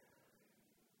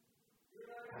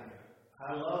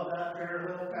I love that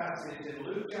parallel passage in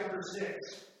Luke chapter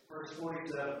 6, verse 48.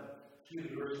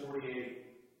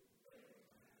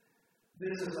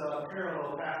 This is a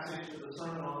parallel passage to the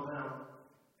Sermon on the Mount.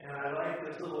 And I like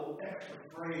this little extra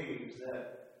phrase that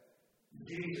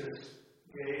Jesus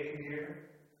gave here.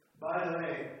 By the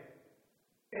way,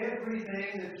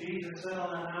 everything that Jesus said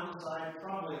on the mountainside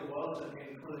probably wasn't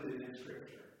included in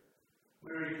Scripture.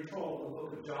 We're even told in the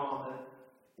book of John that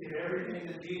if everything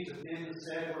that Jesus did and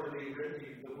said were to be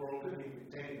written, the world couldn't even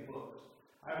contain the books.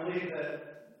 I believe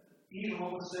that even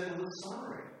what was said was a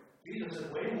summary. Jesus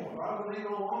said way more, probably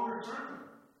no longer sermon.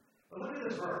 But look at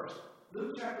this verse.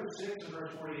 Luke chapter 6 and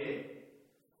verse 48.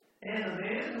 And the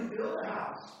man who built a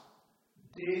house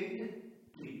digged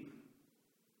deep.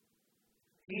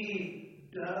 He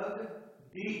dug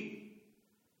deep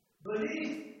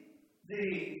beneath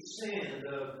the sand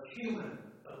of human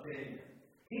opinion.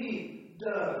 He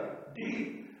dug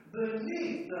deep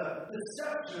beneath the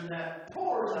deception that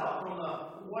pours out from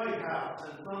the White House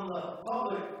and from the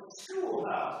public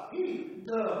schoolhouse. He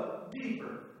dug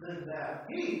deeper than that.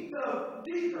 He dug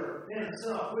deeper than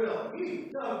self-will.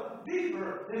 He dug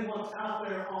deeper than what's out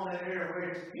there on the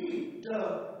airwaves. He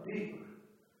dug deeper.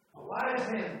 A wise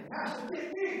man has to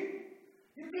dig deep.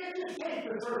 You can't just take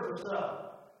the surface stuff.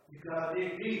 You've got to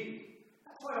dig deep.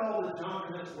 That's why all the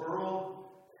junk in this world,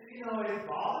 it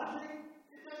bothers me.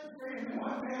 It doesn't bring me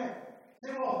one bit.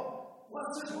 Say, well,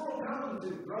 what's this world coming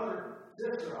to, brother,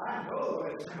 sister? I know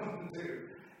what it's coming to.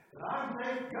 But I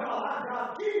thank God I've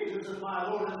got Jesus as my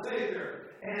Lord and Savior.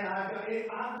 And I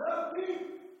dug deep.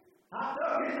 I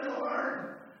dug into the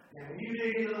Word. And when you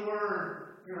dig into the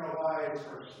Word, you're a wise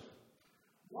person.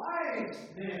 Wise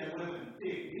men and women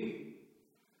dig deep.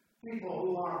 People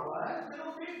who aren't wise, they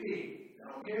don't dig deep. They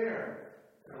don't care.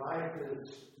 Their life is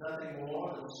nothing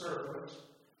more than surface.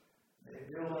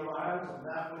 They build their lives on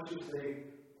that which is the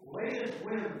latest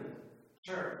wind,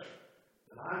 church.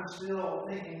 And I'm still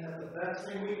thinking that the best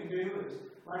thing we can do is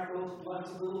like those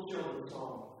blessed little children's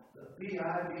song, the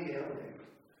B-I-B-L-E.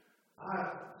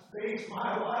 I've based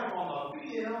my life on the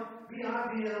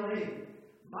B-I-B-L-E.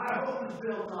 My hope is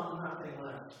built on nothing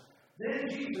less. Then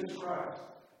Jesus Christ,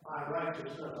 my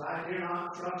righteousness. I dare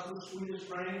not trust the sweetest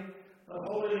frame, but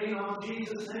wholly lean on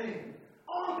Jesus' name.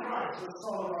 On Christ, the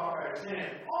solid rock I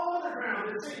stand. All other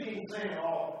ground is sinking sand.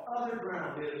 All other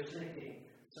ground is sinking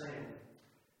sand.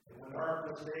 And when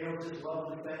darkness veils his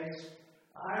lovely face,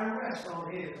 I rest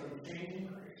on his unchanging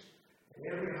grace. And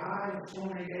every high and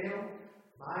stormy gale,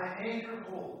 my anchor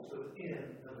holds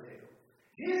within the veil.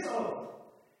 His oath,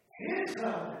 his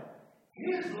covenant,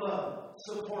 his blood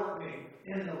support me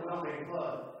in the whelming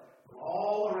flood. When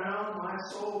all around my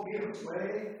soul gives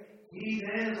way, he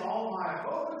then is all my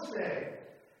hope and stay.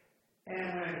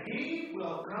 And when he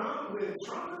will come with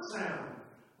trumpet sound,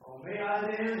 oh, may I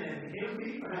then in him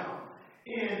be found.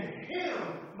 In him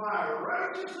my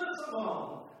righteousness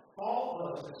alone,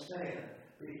 faultless to stand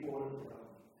before the throne.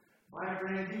 My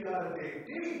friend, you got to dig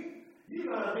deep. You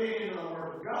got to dig into the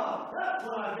Word of God. That's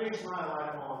what I base my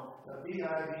life on. The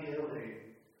B-I-B-L-E.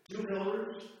 2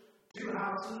 pillars, 2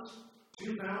 houses,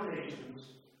 2 foundations,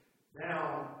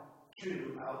 now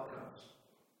 2 outcomes.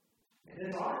 And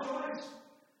it's our choice.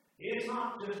 It's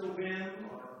not just a whim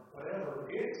or whatever.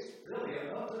 It's really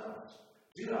up to us.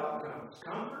 2 outcomes,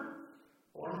 comfort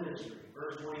or misery.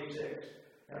 Verse 26.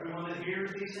 Everyone that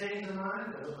hears these things in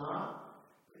mind does not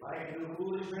like a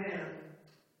foolish man.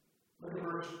 Look at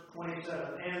verse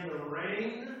 27. And the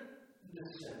rain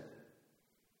descended.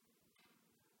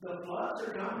 The floods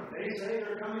are coming. They say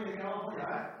they're coming to California.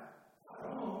 I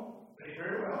don't know. They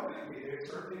very well could be. They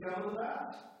certainly come to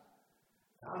that.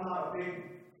 I'm not a big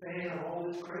fan of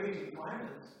all this crazy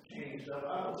climate change stuff.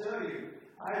 I will tell you,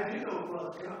 I do know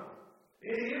floods come.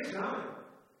 It is coming.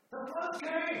 The floods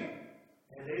came.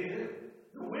 And they do.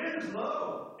 The winds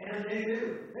blow. And they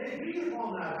do. They beat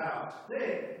upon that house.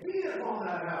 They beat upon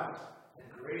that house. And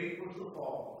great was the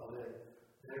fall of it.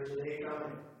 There's a day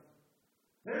coming.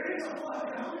 There is a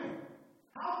flood coming.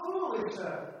 How foolish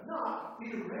to not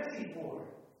be ready for it.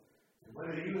 And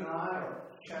whether you and I are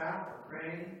chaff or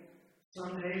grain,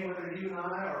 someday whether you and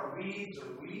I are weeds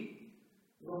or wheat,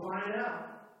 we'll find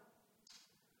out.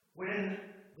 When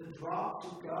the drops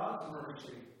of God's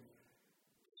mercy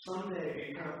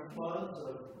someday become floods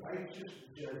of righteous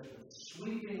judgment,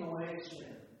 sweeping away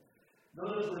sin.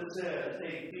 Notice what it says,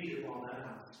 they beat upon that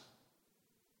house.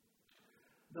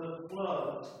 The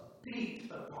floods beat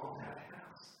upon that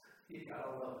house. You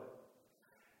gotta love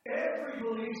it. Every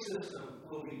belief system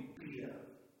will be beat up.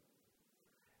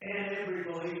 And every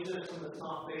belief system that's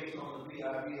not based on the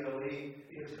B-I-B-L-E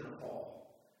is going to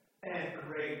fall. And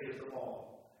great is the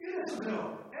fall. You listen to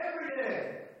them every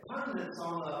day. Pundits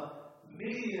on the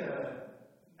media,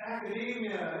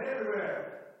 academia,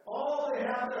 everywhere. Oh, they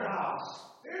have their house.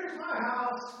 Here's my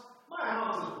house. My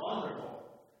house is wonderful.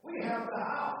 We have the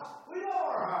house. We love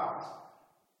our house.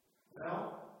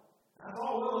 Well, that's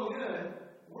all well and good.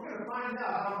 We're going to find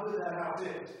out how good that house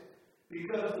is.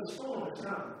 Because the storm is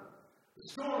coming. The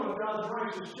storm of God's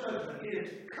righteous judgment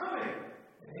is coming.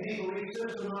 And any belief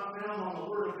system not found on the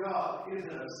Word of God is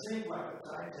going to sink like a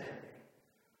Titanic.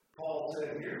 Paul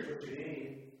said, here's what you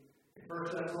need. In 1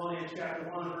 Thessalonians chapter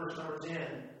 1, verse number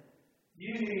 10.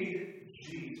 You need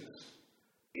Jesus.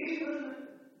 Even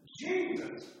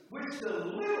Jesus, which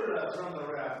delivered us from the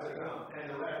wrath to come.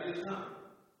 And the wrath is coming.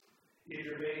 If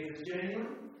your faith is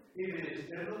genuine, if it is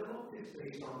biblical, it's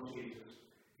based on Jesus.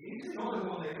 He's the only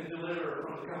one that can deliver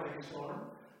from the coming storm.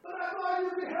 But I thought you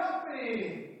could help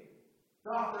me.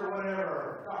 Dr.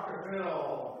 whatever, Dr.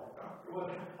 Phil, Dr.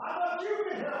 whatever. I thought you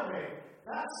could help me.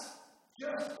 That's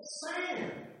just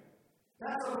sand.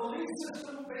 That's a belief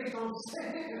system based on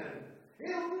sand.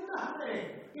 It'll do nothing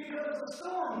because the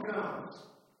storm comes.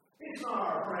 It's not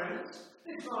our friends.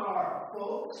 It's not our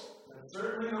folks. And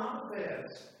certainly not the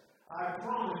feds. I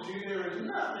promise you there is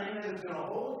nothing that is going to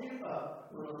hold you up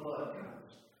when the flood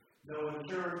comes. No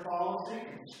insurance policy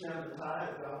can stem the tide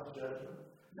of God's judgment.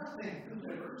 Nothing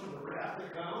delivers from the wrath to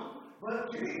come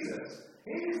but Jesus.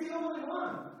 He's the only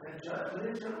one. And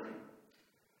judgment is coming.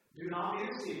 Do not be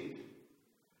deceived.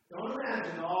 Don't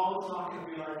imagine, it's not going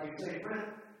to be like you say, friend.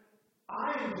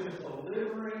 I am just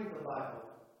delivering the Bible.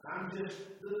 I'm just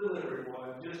the delivery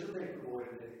boy. I'm just the paper boy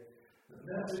today.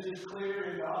 The message is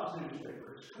clear in God's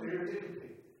newspaper. It's clear as it can be.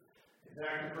 In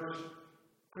fact, in 1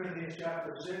 Corinthians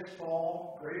chapter 6,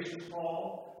 Paul, gracious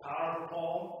Paul, powerful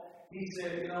Paul, he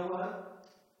said, you know what?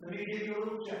 Let me give you a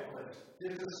little checklist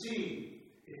just to see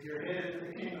if you're headed to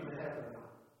the kingdom of heaven or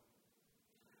not.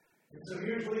 And so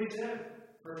here's what he said,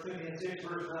 1 Corinthians 6,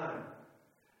 verse 9.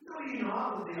 Know ye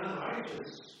not that the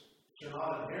unrighteous shall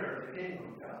not inherit the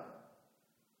kingdom of God?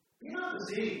 Be not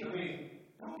deceived.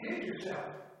 Don't kid yourself.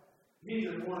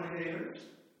 Neither fornicators,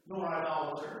 nor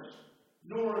idolaters,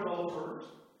 nor adulterers,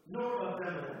 nor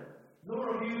effeminate,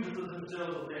 nor abusers of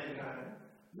themselves of mankind,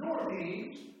 nor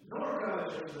thieves, nor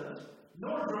covetousness,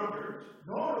 nor drunkards,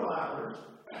 nor revilers,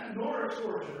 nor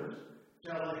extortioners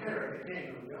shall inherit the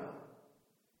kingdom of God.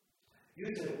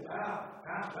 You say, wow,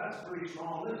 that's a pretty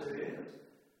strong list, it is.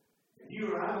 And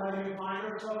you or I might even find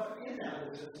ourselves in that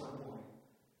list at some point.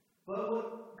 But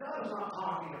what God is not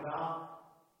talking about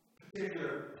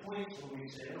particular points when we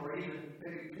sin, or even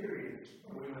maybe periods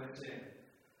when we might sin.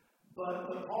 But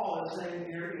what Paul is saying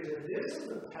here is that this is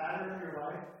the pattern in your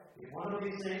life. If one of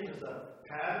these things is the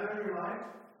pattern in your life,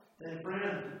 then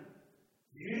friend,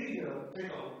 you need to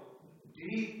take a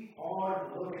deep,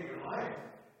 hard look at your life.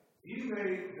 You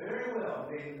may very well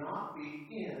may not be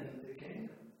in the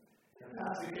kingdom. If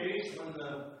that's the case, when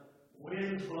the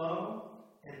winds blow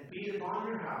and beat upon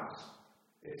your house,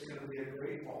 it's going to be a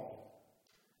great fall.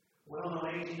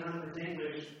 Well-known 1800s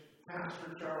English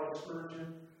pastor Charles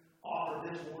Spurgeon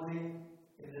offered this warning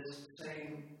in this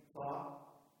same thought.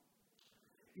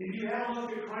 If you have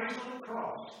looked at Christ on the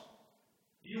cross,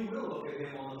 you will look at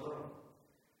him on the throne.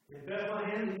 In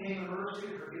Bethlehem, he came in mercy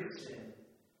to forgive sin.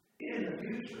 In the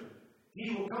future,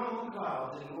 he will come on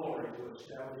clouds in glory to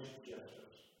establish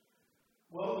justice.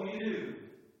 What will you do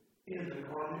in the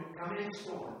coming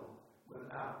storm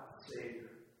without a Savior?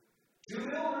 2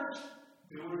 builders,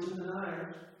 doers and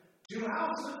deniers. 2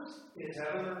 houses, it's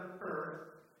heaven or earth.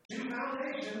 2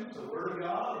 foundations, the Word of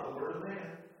God or the Word of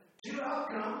man. 2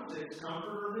 outcomes, it's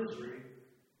comfort or misery.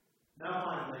 Now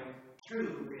finally,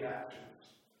 2 reactions.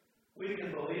 We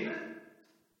can believe it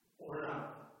or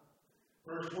not.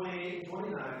 Verse 28 and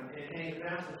 29, and it came to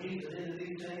pass when Jesus ended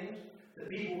these things, the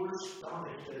people were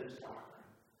astonished at his doctrine.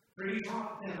 For he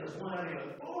taught them as one having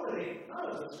authority,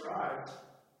 not as the scribes.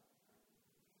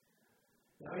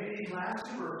 Now in these last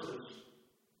 2 verses,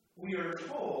 we are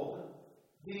told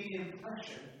the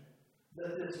impression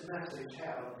that this message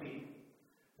had of people.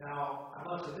 Now, I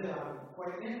must admit, I'm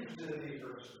quite interested in these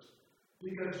verses,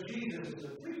 because Jesus is a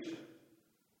preacher.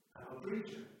 I'm a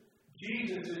preacher.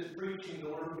 Jesus is preaching the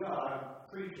Word of God,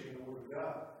 preaching the Word of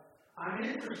God. I'm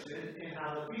interested in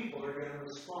how the people are going to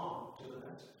respond to the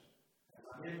message. And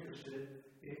I'm interested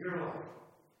in your life.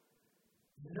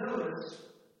 Notice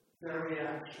their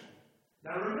reaction.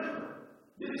 Now remember,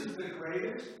 this is the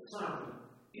greatest sermon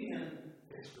in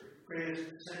history. Greatest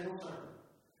single sermon.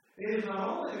 It is not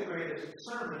only the greatest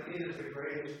sermon, it is the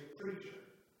greatest preacher.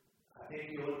 I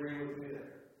think you'll agree with me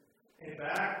there. In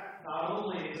fact, not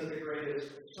only is it the greatest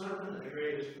sermon and the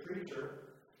greatest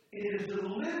preacher, it is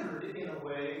delivered in a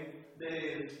way that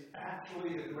is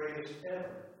actually the greatest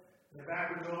ever. In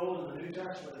fact, we're told in the New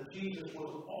Testament that Jesus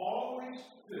was always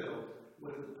filled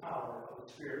with the power of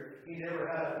the Spirit. He never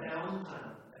had a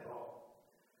downtime at all.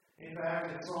 In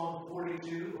fact, in Psalm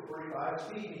 42 or 45,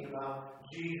 speaking about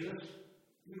Jesus,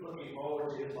 looking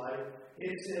forward to his life,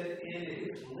 it said, in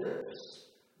his lips,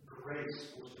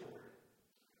 grace was poured.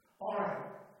 All right.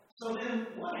 So then,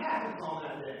 what happens on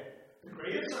that day? The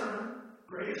greatest sermon,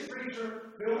 greatest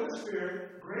preacher, filled with the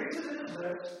Spirit, grace is in his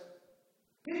lips.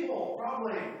 People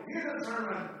probably hear the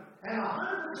sermon, and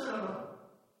 100% of them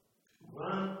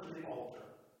run to the altar.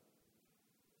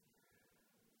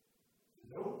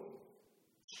 Nope.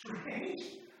 Strange.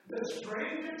 The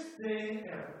strangest thing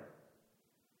ever.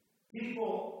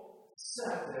 People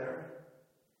sat there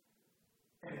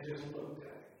and just looked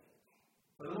at him.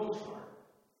 For the most part.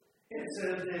 It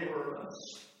says they were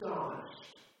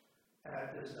astonished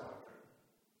at this doctrine.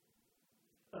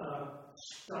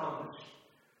 Astonished.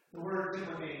 The word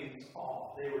simply means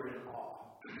awe. They were in awe.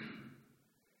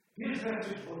 His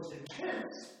message was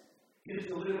intense. His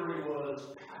delivery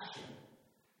was passionate.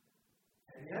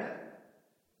 And yet,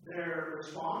 their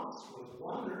response was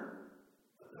wonder,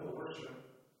 but no worship.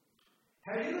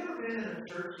 Have you ever been in a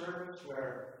church service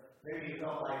where maybe you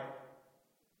felt like,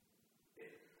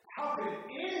 how could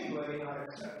anybody not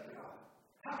accept God?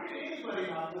 How could anybody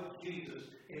not put Jesus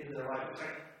into their life? It's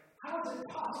like, how is it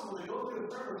possible to go through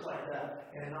a service like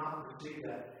that and not receive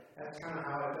that? That's kind of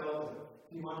how I felt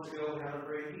a few months ago. We had a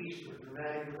great Easter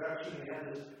dramatic production. We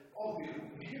had this all beautiful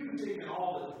music and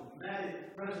all the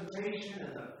dramatic presentation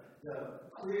and the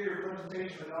clear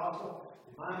presentation of the gospel.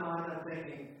 In my mind, I'm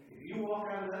thinking, if you walk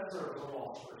out of that service a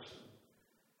lost person,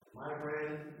 my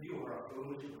friend, you are a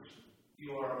foolish person.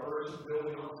 You are a person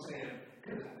building on sand.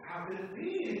 Because how could it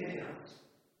be anything else?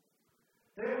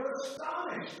 They were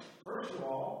astonished. First of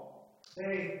all,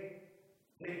 they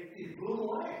blew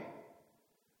away.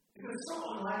 Because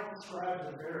someone like the scribes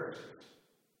and Pharisees,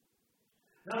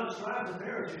 Now the scribes and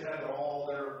Pharisees had all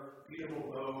their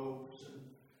beautiful robes and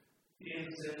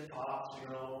incense pots, and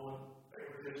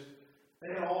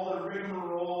they had all their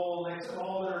rigmarole, they said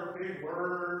all their big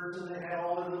words, and they had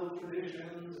all their little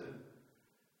traditions,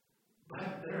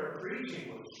 but their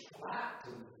preaching was flat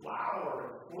and flour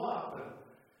and fluff and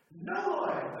no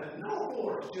life and no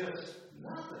force, just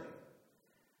nothing.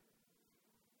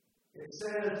 It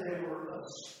says they were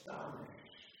astonished.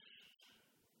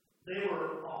 They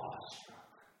were awestruck.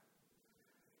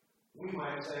 We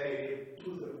might say it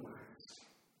blew their minds.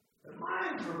 Their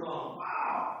minds were blown.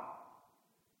 Wow!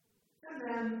 And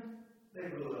then they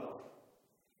blew it off.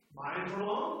 Minds were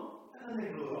blown, and then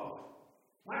they blew it off.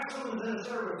 Like someone's in a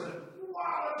service and,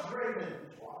 wow, that's great, and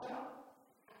walked out.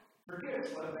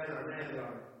 Forget what better man they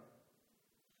are.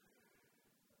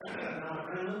 Now, my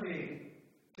friend, let me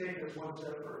take this one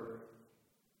step further.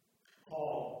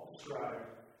 Paul described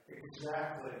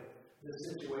exactly the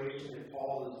situation that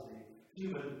Paul is the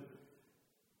human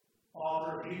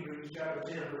author of Hebrews chapter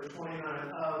 10, verse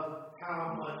 29, of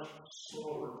how much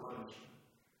slower punishment.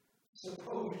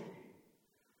 Suppose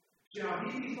shall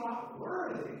he be thought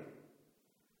worthy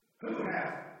who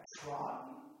hath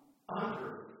trodden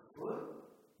under foot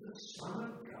the Son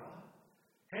of God,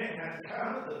 and hath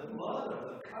counted the blood of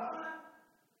the covenant,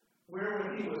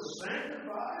 wherewith he was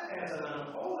sanctified as an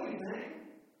unholy thing,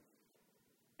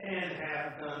 and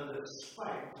hath done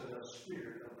despite to the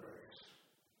Spirit of grace.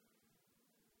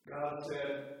 God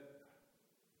said,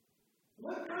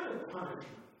 what kind of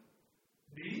punishment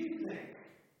do you think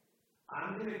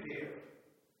I'm going to give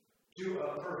to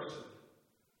a person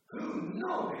who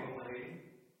knowingly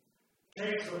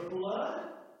takes the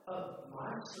blood of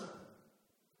my Son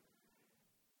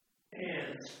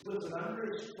and splits it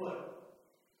under his foot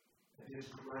and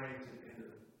just grinds it into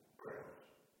the ground?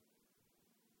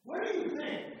 What do you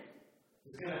think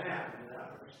is going to happen to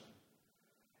that person?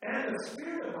 And the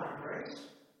Spirit of my grace,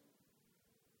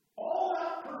 all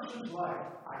that person's life,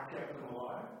 I kept them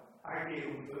alive. I gave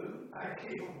them food. I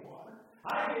gave them water.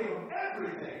 I gave them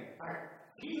everything. I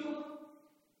healed them.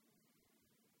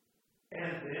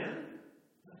 And then,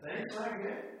 the thanks I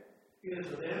get is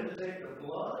for them to take the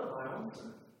blood of my own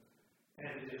Son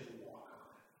and to just walk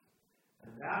on it.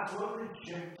 And that's what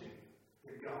rejecting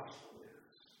the gospel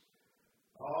is.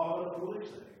 Oh, what a foolish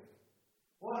thing.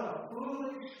 What a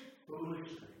foolish, foolish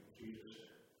thing, Jesus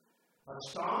said.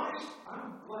 Astonished?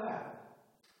 I'm glad.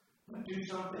 I'm going to do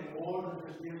something more than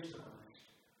just be astonished.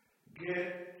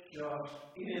 Get just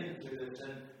into this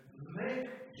and make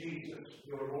Jesus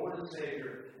your Lord and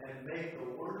Savior, and make the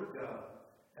Word of God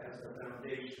as the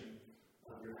foundation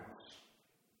of your house.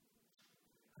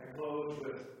 I close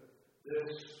with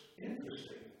this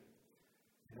interesting,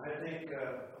 and I think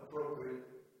appropriate,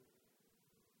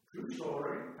 true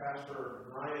story. Pastor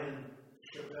Ryan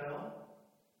Chappelle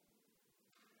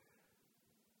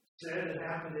said it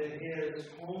happened in his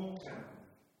hometown.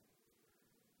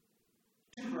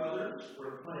 Two brothers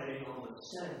were playing on the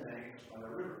sandbanks by the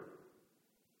river.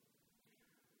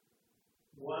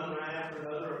 One ran after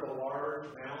another of a large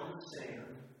mound of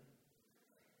sand.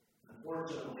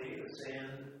 Unfortunately, the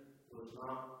sand was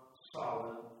not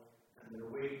solid, and their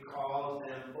weight caused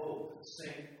them both to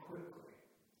sink quickly.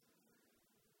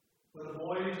 When the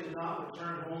boys did not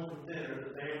return home from dinner,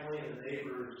 the family and the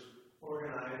neighbors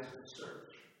organized a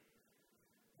search.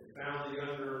 They found the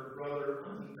younger brother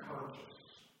unconscious,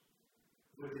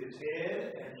 with his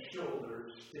head and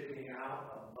shoulders sticking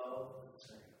out above the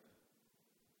sand.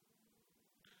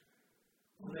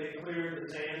 When they cleared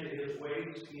the sand to his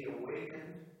waist, he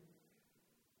awakened,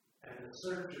 and the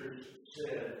searchers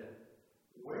said,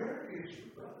 "Where is your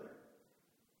brother?"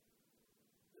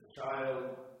 The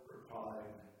child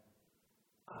replied,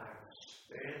 "I am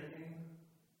standing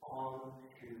on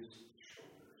his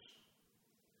shoulders."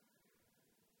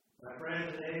 My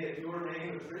friend, today, if your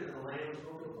name is written in the Lamb's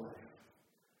Book of Life,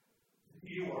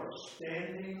 you are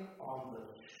standing on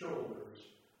the shoulders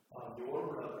of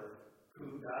your brother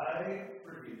who died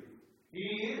for you.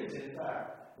 He is, in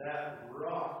fact, that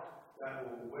rock that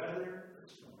will weather the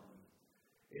storm.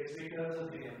 It's because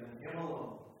of him and him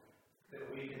alone that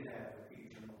we can have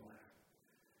eternal life.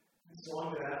 And so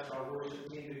I'm going to ask our worship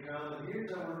team to come, and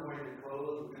here's how we're going to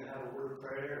close. We're going to have a word of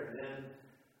prayer, and then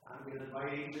I'm going to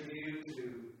invite each of you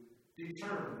to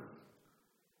determine,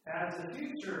 as the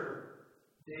future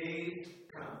days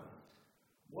come,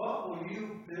 what will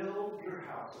you build your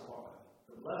house upon?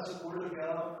 The blessed Word of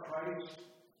God, Christ,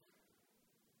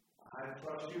 I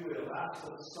trust you will. That's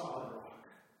the solid rock.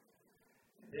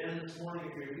 And then this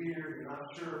morning, if you're here, you're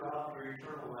not sure about your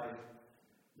eternal life,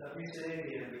 let me say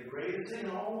again, the greatest thing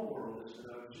in all the world is to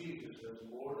know Jesus as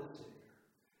Lord and Savior.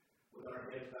 With our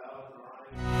heads bowed and our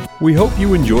eyes We hope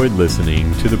you enjoyed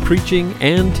listening to the preaching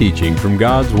and teaching from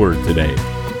God's Word today.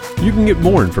 You can get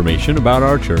more information about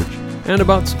our church and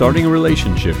about starting a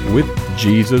relationship with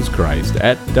Jesus Christ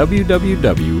at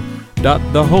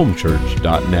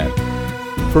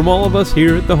www.thehomechurch.net. From all of us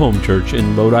here at the Home Church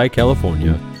in Lodi,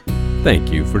 California,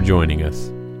 thank you for joining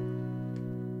us.